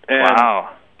ever. And wow.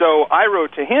 So I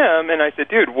wrote to him and I said,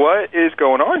 dude, what is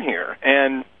going on here?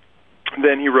 And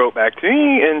then he wrote back to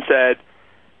me and said,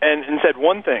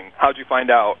 one thing. How'd you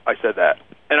find out I said that?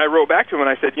 And I wrote back to him and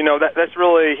I said, that's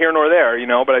really here nor there,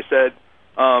 but I said,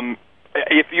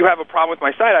 if you have a problem with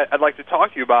my site, I'd like to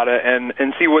talk to you about it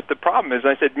and see what the problem is.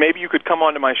 And I said, maybe you could come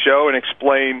onto my show and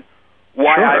explain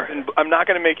why I'm not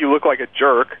going to make you look like a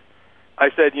jerk. I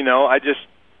said,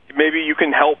 maybe you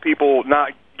can help people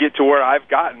not get to where I've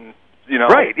gotten,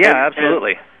 Right, yeah,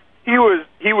 absolutely. And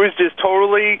he was just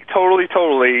totally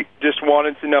just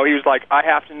wanted to know. He was like, I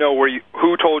have to know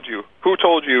who told you,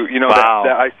 wow.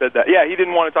 that I said that. Yeah, he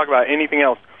didn't want to talk about anything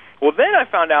else. Well, then I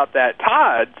found out that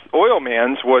Todd's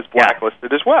Oilman's was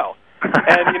blacklisted as well.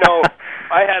 And,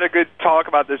 I had a good talk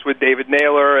about this with David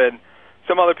Naylor and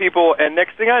some other people, and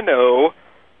next thing I know,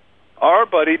 our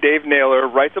buddy Dave Naylor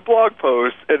writes a blog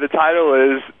post, and the title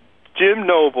is Jim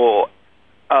Noble,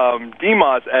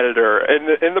 DMOZ editor.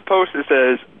 And in the post it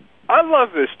says, I love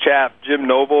this chap, Jim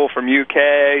Noble from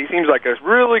UK. He seems like a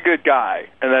really good guy.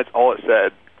 And that's all it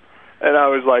said. And I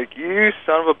was like, you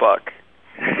son of a buck.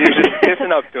 He was just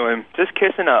kissing up to him. Just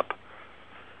kissing up.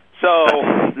 So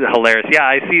that's hilarious. Yeah,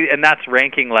 I see, and that's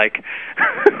ranking like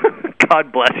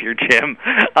God bless your Jim.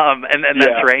 And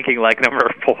that's ranking like number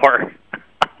 4.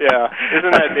 Yeah.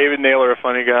 Isn't that David Naylor a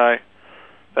funny guy?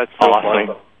 That's so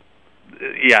awesome.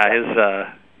 Funny. Yeah,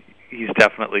 he's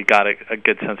definitely got a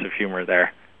good sense of humor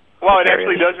there. Well, it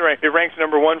actually does rank. It ranks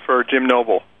number 1 for Jim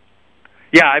Noble.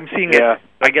 Yeah, I'm seeing it.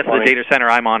 I guess funny. The data center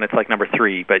I'm on, it's like number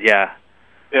 3, but yeah.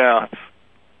 Yeah. That's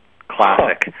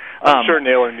classic. I'm sure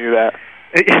Naylor knew that.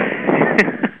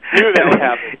 Knew that would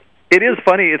happen. It is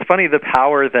funny. It's funny the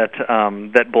power that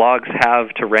that blogs have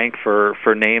to rank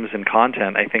for names and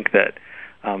content. I think that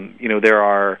there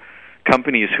are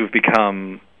companies who've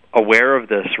become aware of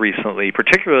this recently,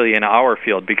 particularly in our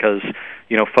field, because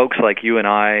folks like you and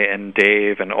I and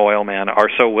Dave and Oilman are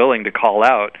so willing to call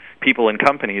out people and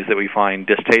companies that we find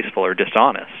distasteful or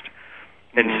dishonest.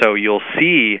 Mm-hmm. And so you'll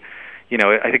see,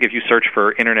 I think if you search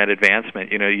for Internet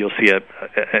Advancement, you'll see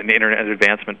an Internet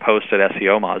Advancement post at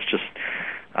SEO Moz just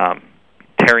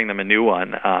tearing them a new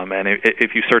one. And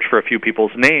if you search for a few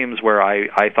people's names where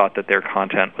I thought that their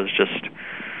content was just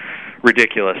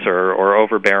ridiculous or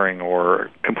overbearing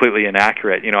or completely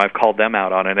inaccurate, I've called them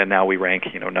out on it, and now we rank,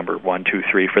 number 1, 2,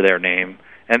 3 for their name.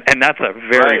 And that's a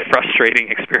very frustrating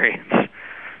experience.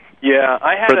 Yeah,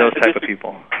 I had for those type of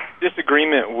people.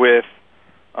 Disagreement with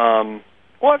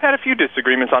I've had a few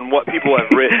disagreements on what people have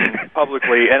written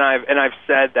publicly, and I've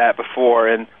said that before,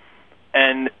 and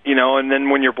then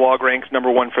when your blog ranks number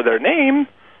 1 for their name,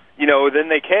 then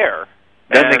they care.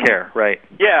 Then they care, right?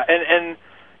 Yeah, and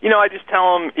I just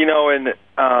tell them,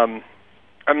 and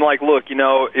I'm like, look,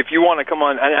 if you want to come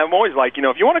on, and I'm always like,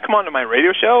 if you want to come on to my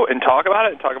radio show and talk about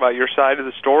it and talk about your side of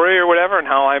the story or whatever and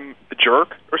how I'm a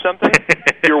jerk or something,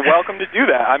 you're welcome to do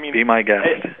that. I mean, be my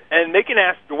guest. And they can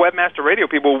ask the Webmaster Radio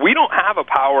people. We don't have a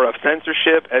power of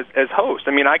censorship as hosts.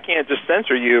 I mean, I can't just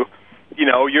censor you.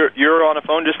 You're on a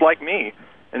phone just like me.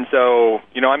 And so,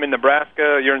 I'm in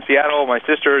Nebraska, you're in Seattle, my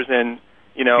sister's in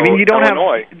you mean you don't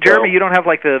Illinois. Have Jeremy, you don't have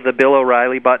like the Bill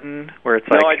O'Reilly button where it's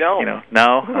like no, I don't.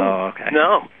 No? Oh, okay.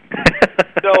 No.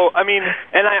 So I mean,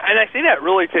 and I say that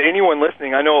really to anyone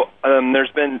listening. I know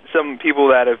there's been some people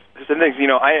that have said things.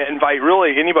 I invite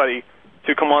really anybody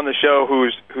to come on the show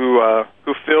who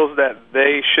feels that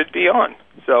they should be on.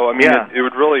 So I mean, it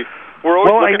would really. We're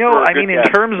always well, I know. I mean, in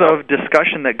terms of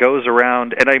discussion that goes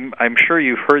around, and I'm sure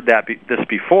you've heard this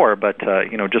before, but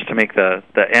just to make the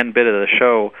end bit of the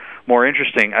show more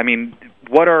interesting. I mean,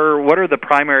 what are the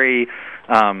primary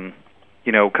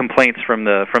complaints from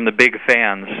the big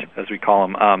fans, as we call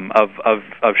them,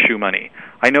 of Shoe Money?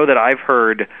 I know that I've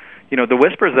heard, the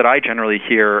whispers that I generally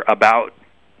hear about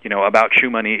Shoe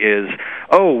Money is,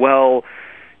 oh well,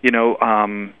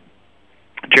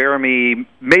 Jeremy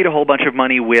made a whole bunch of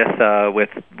money with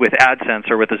AdSense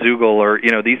or with Azoogle or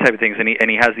these type of things, and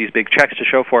he has these big checks to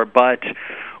show for it, but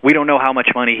we don't know how much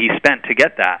money he spent to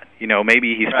get that.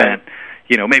 Maybe he spent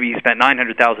maybe he spent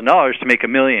 $900,000 to make $1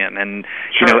 million, and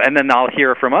and then I'll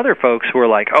hear from other folks who are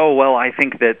like, oh well, I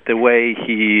think that the way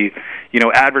he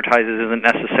advertises isn't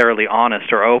necessarily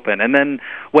honest or open. And then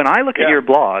when I look at your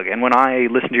blog and when I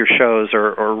listen to your shows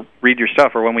or read your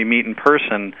stuff or when we meet in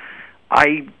person,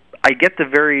 I get the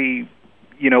very,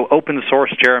 open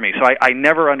source Jeremy. So I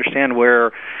never understand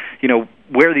where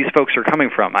these folks are coming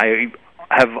from. I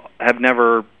have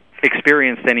never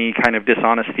experienced any kind of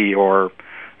dishonesty or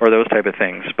those type of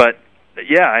things. But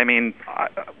yeah, I mean,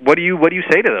 what do you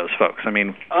say to those folks? I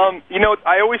mean,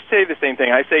 I always say the same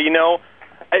thing. I say,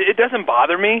 it doesn't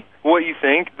bother me what you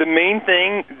think. The main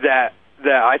thing that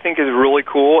I think is really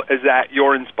cool is that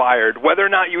you're inspired, whether or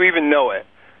not you even know it.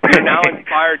 You're now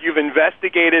inspired. You've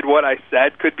investigated what I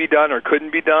said could be done or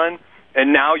couldn't be done,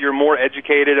 and now you're more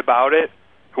educated about it.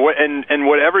 and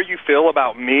whatever you feel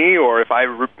about me, or if I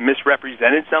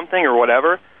misrepresented something or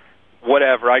whatever,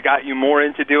 I got you more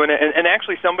into doing it. And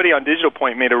actually, somebody on Digital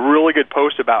Point made a really good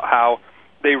post about how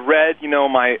they read,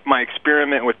 my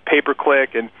experiment with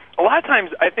pay-per-click. And a lot of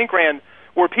times, I think, Rand,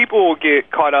 where people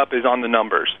get caught up is on the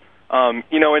numbers. And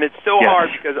it's so hard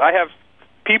because I have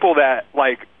people that,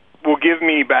 will give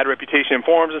me bad reputation in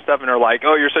forums and stuff, and are like,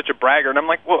 oh, you're such a bragger. And I'm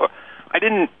like, well, I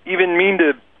didn't even mean to,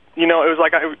 it was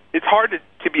like, it's hard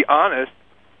to be honest,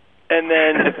 and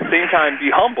then at the same time be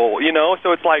humble,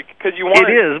 So it's like, because you want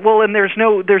it is. Well, and there's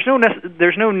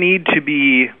no need to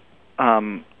be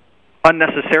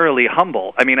unnecessarily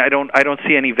humble. I mean, I don't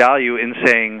see any value in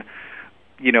saying,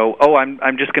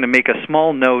 I'm just going to make a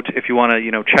small note if you want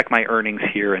to, check my earnings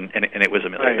here, and it was $1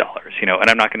 million, and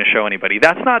I'm not going to show anybody.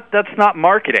 That's not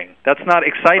marketing. That's not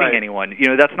exciting anyone.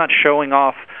 That's not showing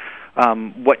off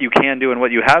what you can do and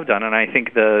what you have done. And I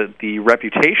think the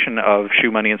reputation of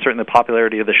Shoe Money, and certainly the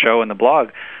popularity of the show and the blog,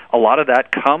 a lot of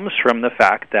that comes from the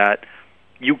fact that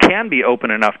you can be open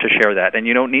enough to share that, and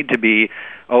you don't need to be,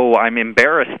 oh, I'm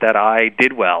embarrassed that I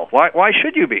did well. Why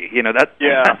should you be? That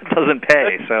doesn't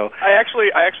pay. So I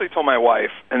actually told my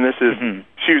wife, and this is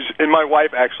and my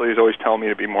wife actually is always telling me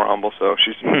to be more humble, so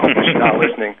she's not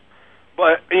listening.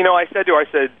 But I said to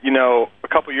her, a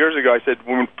couple years ago, I said,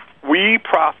 when we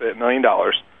profit $1 million,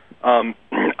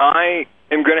 I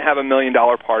am going to have $1 million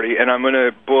party, and I'm going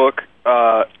to book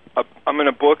a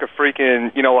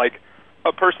freaking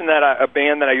a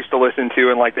band that I used to listen to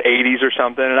in the 80s or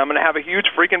something, and I'm going to have a huge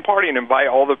freaking party and invite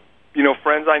all the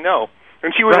friends I know.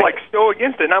 And she was so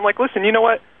against it, and I'm like, listen, you know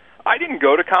what? I didn't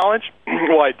go to college.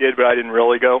 Well, I did, but I didn't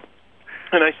really go.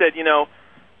 And I said,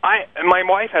 my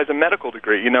wife has a medical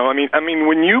degree. I mean,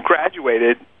 when you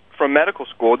graduated from medical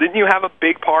school, didn't you have a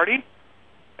big party?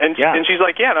 And she's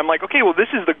like, yeah. And I'm like, okay, well, this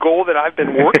is the goal that I've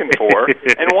been working for,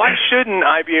 and why shouldn't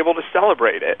I be able to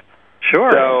celebrate it?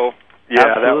 Sure. So, yeah,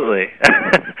 absolutely.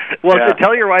 Well, to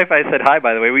tell your wife I said hi,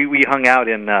 by the way. We hung out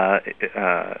in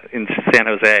San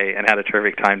Jose and had a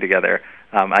terrific time together.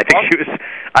 I think she was.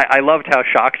 I loved how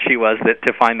shocked she was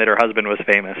to find that her husband was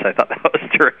famous. I thought that was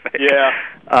terrific. Yeah.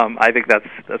 I think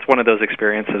that's one of those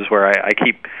experiences where I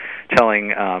keep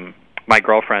telling my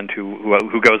girlfriend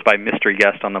who goes by Mystery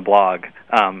Guest on the blog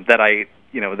that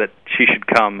that she should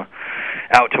come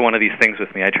out to one of these things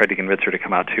with me. I tried to convince her to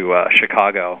come out to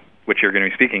Chicago, which you're going to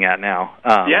be speaking at now.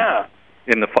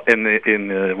 In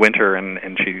the winter,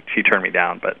 and she turned me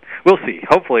down, but we'll see.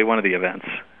 Hopefully, one of the events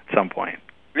at some point.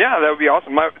 Yeah, that would be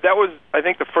awesome. That was, I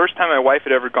think, the first time my wife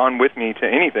had ever gone with me to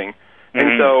anything,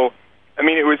 and so, I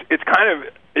mean,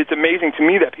 it's amazing to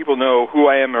me that people know who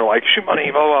I am, or like Shoe Money,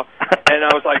 blah blah. And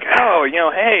I was like, oh,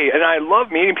 hey, and I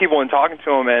love meeting people and talking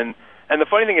to them, and the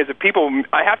funny thing is that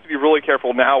I have to be really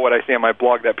careful now what I say on my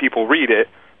blog that people read it.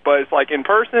 But it's like in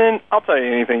person, I'll tell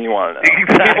you anything you want to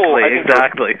know.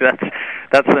 Exactly.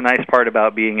 That's the nice part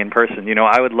about being in person.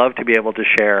 I would love to be able to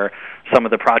share some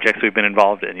of the projects we've been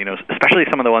involved in. Especially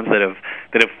some of the ones that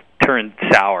have turned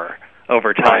sour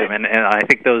over time, and I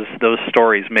think those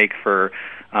stories make for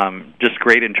just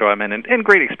great enjoyment and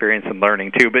great experience and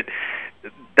learning too. But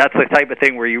that's the type of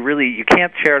thing where you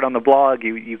can't share it on the blog.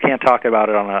 You can't talk about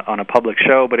it on a public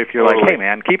show. But if you're like, hey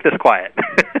man, keep this quiet,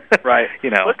 right?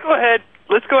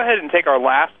 Let's go ahead and take our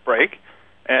last break,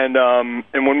 and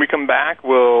when we come back,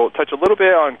 we'll touch a little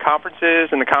bit on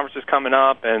conferences and the conferences coming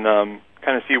up, and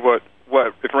kind of see what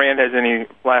if Rand has any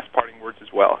last parting words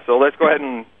as well. So let's go ahead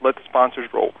and let the sponsors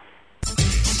roll.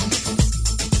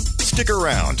 Stick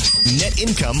around. Net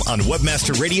Income on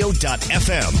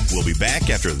webmasterradio.fm. We'll be back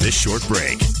after this short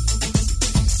break.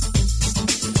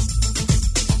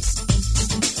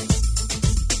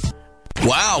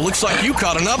 Wow, looks like you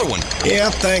caught another one. Yeah,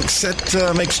 thanks.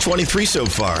 That makes 23 so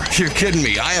far. You're kidding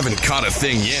me. I haven't caught a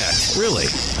thing yet. Really?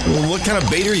 Well, what kind of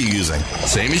bait are you using?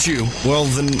 Same as you. Well,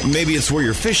 then maybe it's where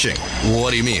you're fishing. What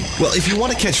do you mean? Well, if you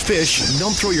want to catch fish,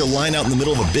 don't throw your line out in the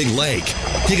middle of a big lake.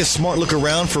 Take a smart look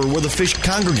around for where the fish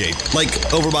congregate,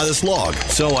 like over by this log.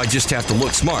 So I just have to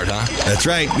look smart, huh? That's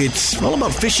right. It's all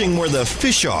about fishing where the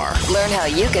fish are. Learn how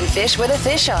you can fish where the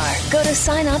fish are. Go to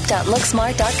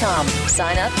signup.looksmart.com.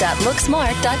 Signup.looksmart.com.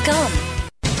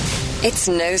 It's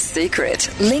no secret.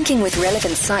 Linking with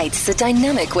relevant sites is a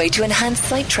dynamic way to enhance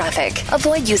site traffic.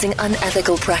 Avoid using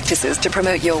unethical practices to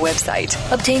promote your website.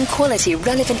 Obtain quality,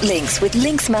 relevant links with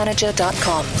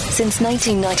linksmanager.com. Since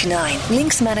 1999,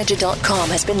 linksmanager.com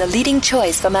has been the leading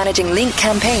choice for managing link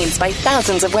campaigns by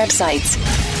thousands of websites.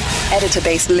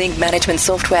 Editor-based link management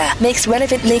software makes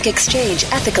relevant link exchange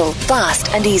ethical, fast,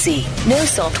 and easy. No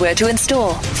software to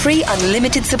install. Free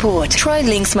unlimited support. Try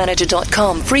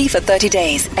linksmanager.com free for 30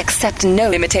 days. Accept no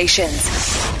limitations.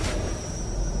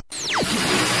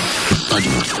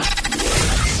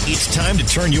 It's time to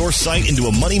turn your site into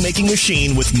a money-making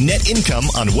machine with net income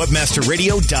on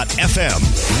webmasterradio.fm.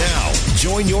 Now,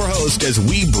 join your host as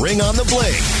we bring on the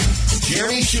bling,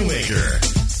 Jeremy Shoemaker.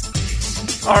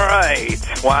 All right.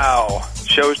 Wow.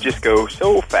 Shows just go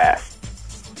so fast.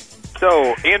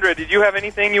 So, Andrea, did you have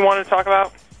anything you wanted to talk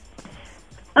about?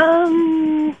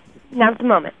 Not at the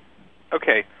moment.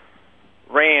 Okay.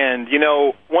 Rand,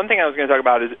 one thing I was going to talk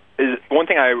about is one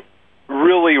thing I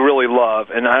really, really love,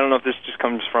 and I don't know if this just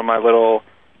comes from my little,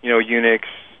 Unix,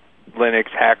 Linux,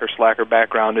 hacker, slacker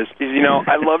background, is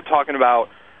I love talking about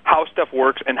how stuff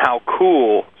works and how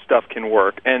cool stuff can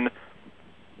work. And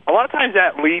a lot of times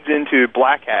that leads into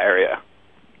Black Hat area.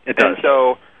 It does. And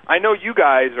so I know you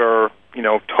guys are,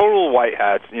 total white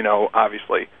hats,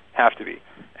 obviously, have to be.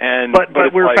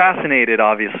 But we're fascinated,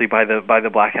 obviously, by the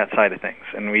Black Hat side of things,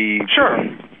 and we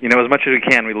as much as we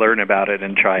can, we learn about it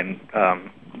and try and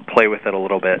play with it a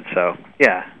little bit. So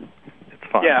yeah, it's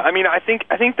fun. Yeah, I mean, I think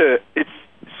it's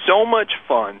so much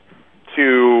fun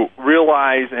to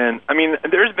realize, and I mean,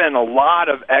 there's been a lot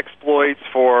of exploits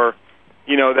for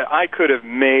that I could have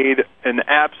made an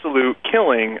absolute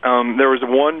killing. There was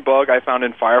one bug I found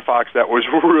in Firefox that was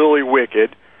really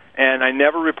wicked. And I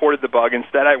never reported the bug.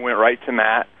 Instead, I went right to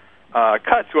Matt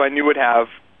Cutts, who I knew would have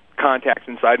contacts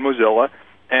inside Mozilla.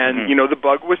 And, the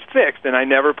bug was fixed, and I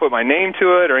never put my name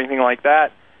to it or anything like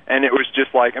that. And it was just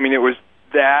it was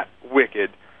that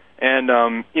wicked. And,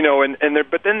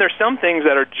 but then there's some things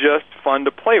that are just fun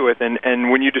to play with. And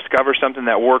when you discover something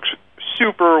that works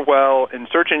super well in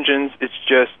search engines,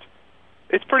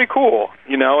 it's pretty cool,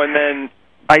 and then...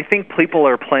 I think people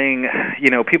are playing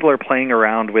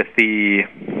around with the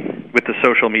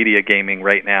social media gaming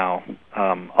right now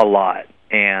a lot.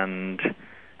 And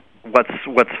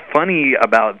what's funny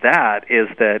about that is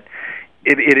that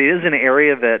it is an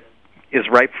area that is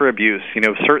ripe for abuse.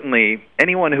 Certainly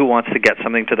anyone who wants to get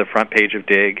something to the front page of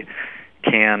Dig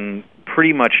can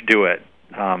pretty much do it,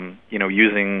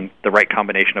 using the right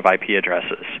combination of IP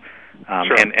addresses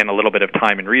and a little bit of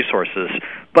time and resources.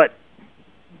 But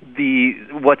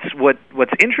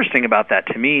what's interesting about that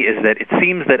to me is that it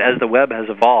seems that as the web has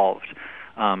evolved,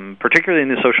 particularly in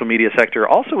the social media sector,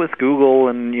 also with Google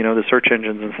and the search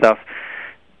engines and stuff,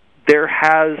 there's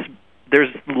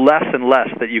less and less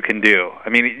that you can do. I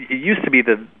mean, it used to be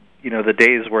the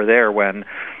days were there when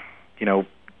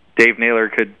Dave Naylor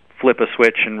could flip a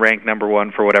switch and rank number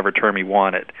one for whatever term he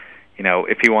wanted.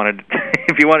 If he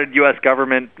wanted U.S.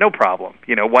 government, no problem.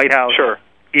 White House. Sure.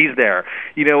 He's there.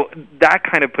 That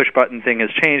kind of push-button thing has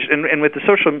changed. And with the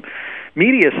social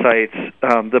media sites,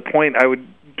 the point I would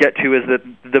get to is that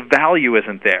the value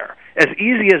isn't there. As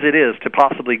easy as it is to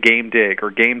possibly game Dig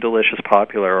or game Delicious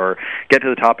Popular or get to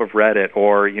the top of Reddit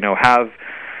or, have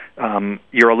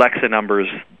your Alexa numbers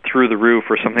through the roof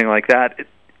or something like that,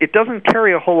 it doesn't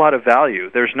carry a whole lot of value.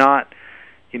 There's not,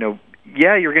 you're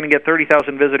going to get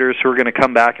 30,000 visitors who are going to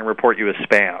come back and report you as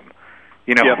spam.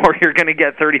 Or you're going to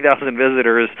get 30,000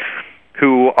 visitors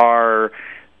who are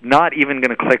not even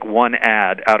going to click one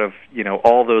ad out of,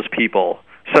 all those people.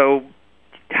 So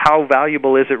how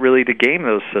valuable is it really to game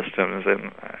those systems?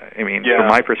 And from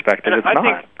my perspective, it's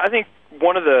not. I think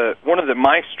one of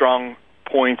my strong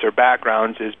points or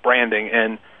backgrounds is branding,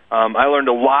 and I learned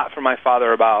a lot from my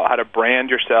father about how to brand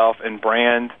yourself and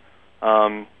brand,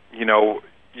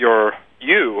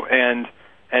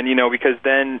 because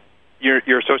then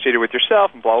you're associated with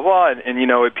yourself and blah blah blah,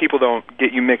 and people don't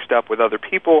get you mixed up with other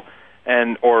people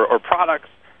and or products,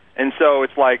 and so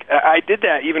it's like I did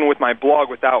that even with my blog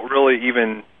without really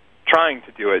even trying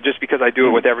to do it, just because I do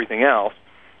it with everything else.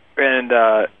 And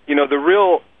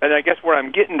and I guess where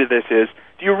I'm getting to this is,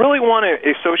 do you really want to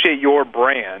associate your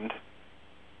brand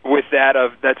with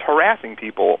that's harassing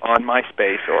people on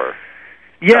MySpace or?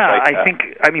 Yeah, I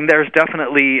think there's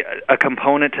definitely a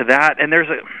component to that, and there's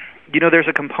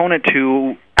a component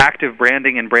to active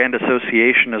branding and brand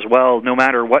association as well, no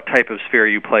matter what type of sphere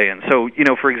you play in. So,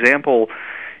 for example,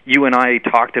 you and I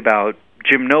talked about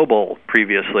Jim Noble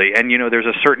previously, and there's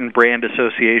a certain brand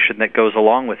association that goes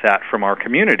along with that from our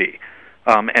community,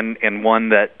 and one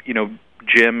that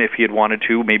Jim, if he had wanted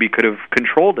to, maybe could have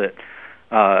controlled it.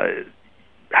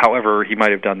 However, he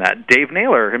might have done that. Dave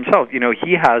Naylor himself,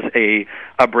 he has a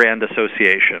brand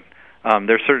association.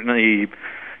 There's certainly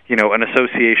an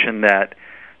association that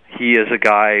he is a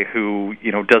guy who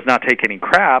does not take any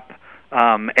crap,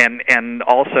 and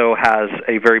also has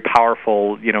a very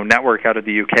powerful network out of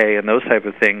the UK and those type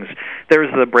of things.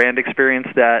 There's the brand experience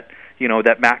that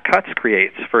that Matt Cutts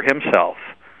creates for himself,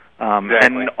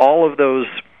 and all of those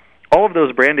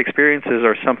brand experiences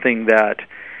are something that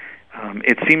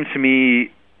it seems to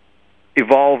me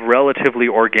evolve relatively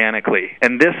organically.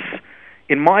 And this,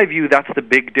 in my view, that's the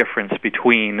big difference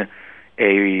between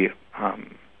a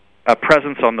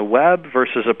presence on the web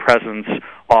versus a presence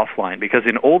offline. Because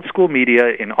in old school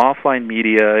media, in offline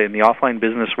media, in the offline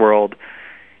business world,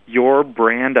 your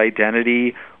brand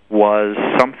identity was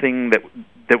something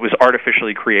that was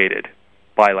artificially created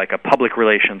by like a public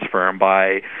relations firm,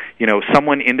 by, you know,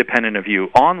 someone independent of you.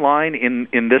 Online,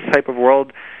 in this type of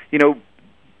world, you know,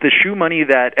 the shoe money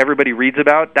that everybody reads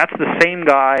about, that's the same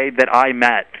guy that I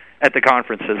met at the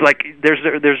conferences. Like,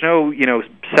 there's no, you know,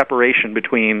 separation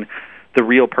between the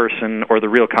real person or the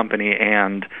real company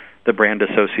and the brand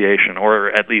association, or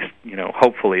at least, you know,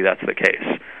 hopefully that's the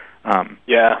case.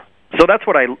 Yeah. So that's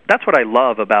what I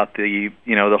love about the,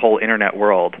 you know, the whole internet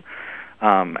world,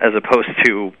 as opposed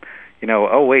to, you know,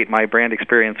 oh wait, my brand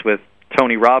experience with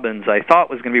Tony Robbins I thought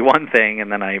was going to be one thing,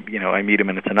 and then I meet him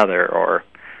and it's another, or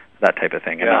that type of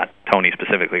thing. And not Tony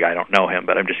specifically. I don't know him,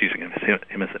 but I'm just using him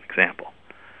as an example.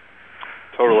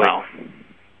 Totally. So,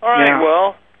 all right. yeah.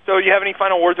 Well, so you have any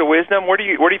final words of wisdom? Where do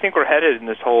you think we're headed in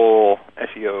this whole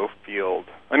SEO field?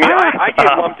 I mean, I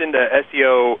get lumped into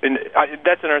SEO, and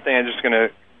that's another thing I'm just going to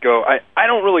go. I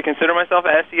don't really consider myself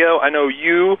an SEO. I know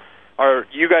you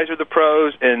guys are the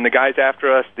pros, and the guys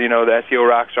after us, you know, the SEO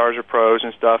rock stars are pros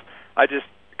and stuff. I just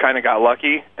kind of got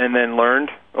lucky and then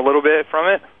learned a little bit from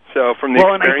it. So from the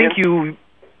experience. And I think you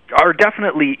are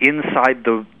definitely inside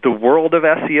the world of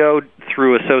SEO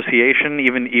through association,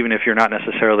 even if you're not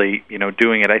necessarily, you know,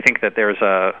 doing it. I think that there's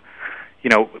a, you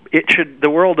know, the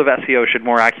world of SEO should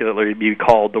more accurately be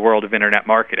called the world of internet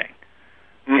marketing.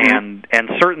 Mm-hmm. And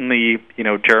certainly, you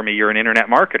know, Jeremy, you're an internet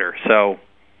marketer, so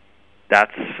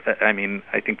that's, I mean,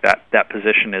 I think that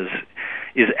position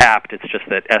is apt. It's just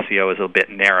that SEO is a bit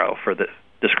narrow for the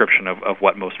description of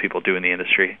what most people do in the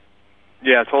industry.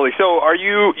 Yeah, totally. So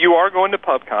you are going to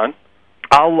PubCon?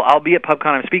 I'll be at PubCon.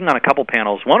 I'm speaking on a couple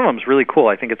panels. One of them is really cool.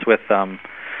 I think it's with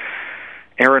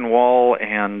Aaron Wall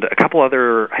and a couple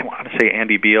other, I want to say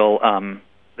Andy Beal,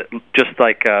 just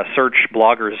like search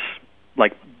bloggers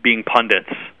like being pundits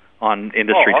on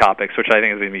industry topics, which I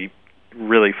think is going to be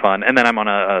really fun. And then I'm on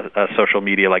a social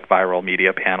media, like viral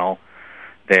media panel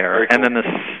there. Cool. And then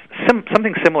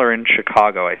something similar in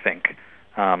Chicago, I think.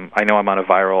 I know I'm on a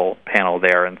viral panel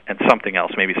there and something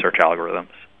else, maybe search algorithms.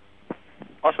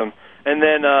 Awesome. And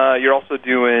then you're also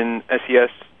doing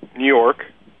SES New York.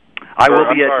 I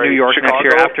will be at New York Chicago.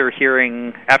 Next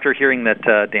year after hearing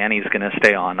that Danny's going to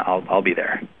stay on. I'll be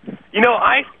there. You know,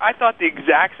 I thought the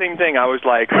exact same thing. I was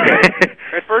like, okay.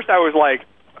 At first I was like,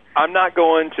 I'm not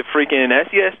going to freaking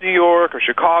SES New York or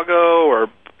Chicago, or,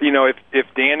 you know, if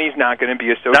Danny's not going to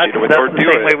be associated with it or do it. That's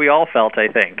the same way we all felt, I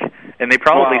think. And they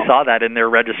probably saw that in their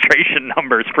registration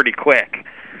numbers pretty quick.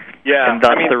 Yeah. And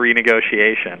thus the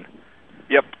renegotiation.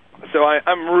 Yep. So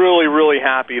I'm really, really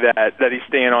happy that he's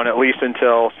staying on at least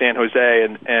until San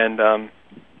Jose, and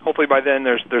hopefully by then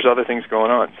there's other things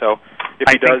going on. So if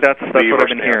he does, that's what I've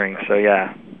been hearing. So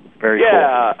yeah, very cool.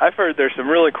 Yeah, I've heard there's some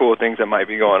really cool things that might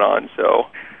be going on. So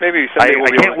maybe someday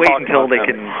we'll be able to talk about them. I can't wait until they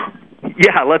can.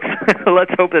 Yeah,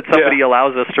 let's hope that somebody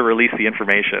allows us to release the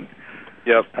information.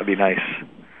 Yep, that'd be nice.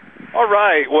 All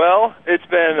right. Well, it's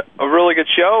been a really good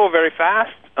show, very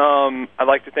fast. I'd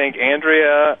like to thank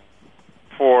Andrea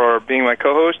for being my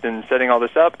co-host and setting all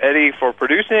this up. Eddie for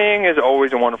producing is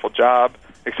always a wonderful job,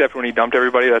 except when he dumped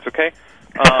everybody. That's okay.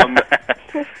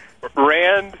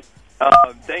 Rand,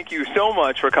 thank you so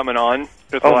much for coming on.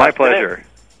 My pleasure.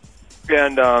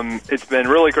 And it's been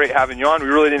really great having you on. We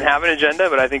really didn't have an agenda,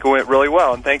 but I think it went really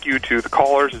well. And thank you to the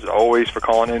callers, as always, for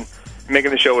calling in and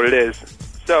making the show what it is.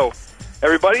 So,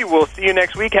 everybody, we'll see you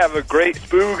next week. Have a great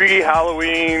spooky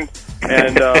Halloween,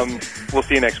 and we'll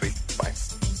see you next week.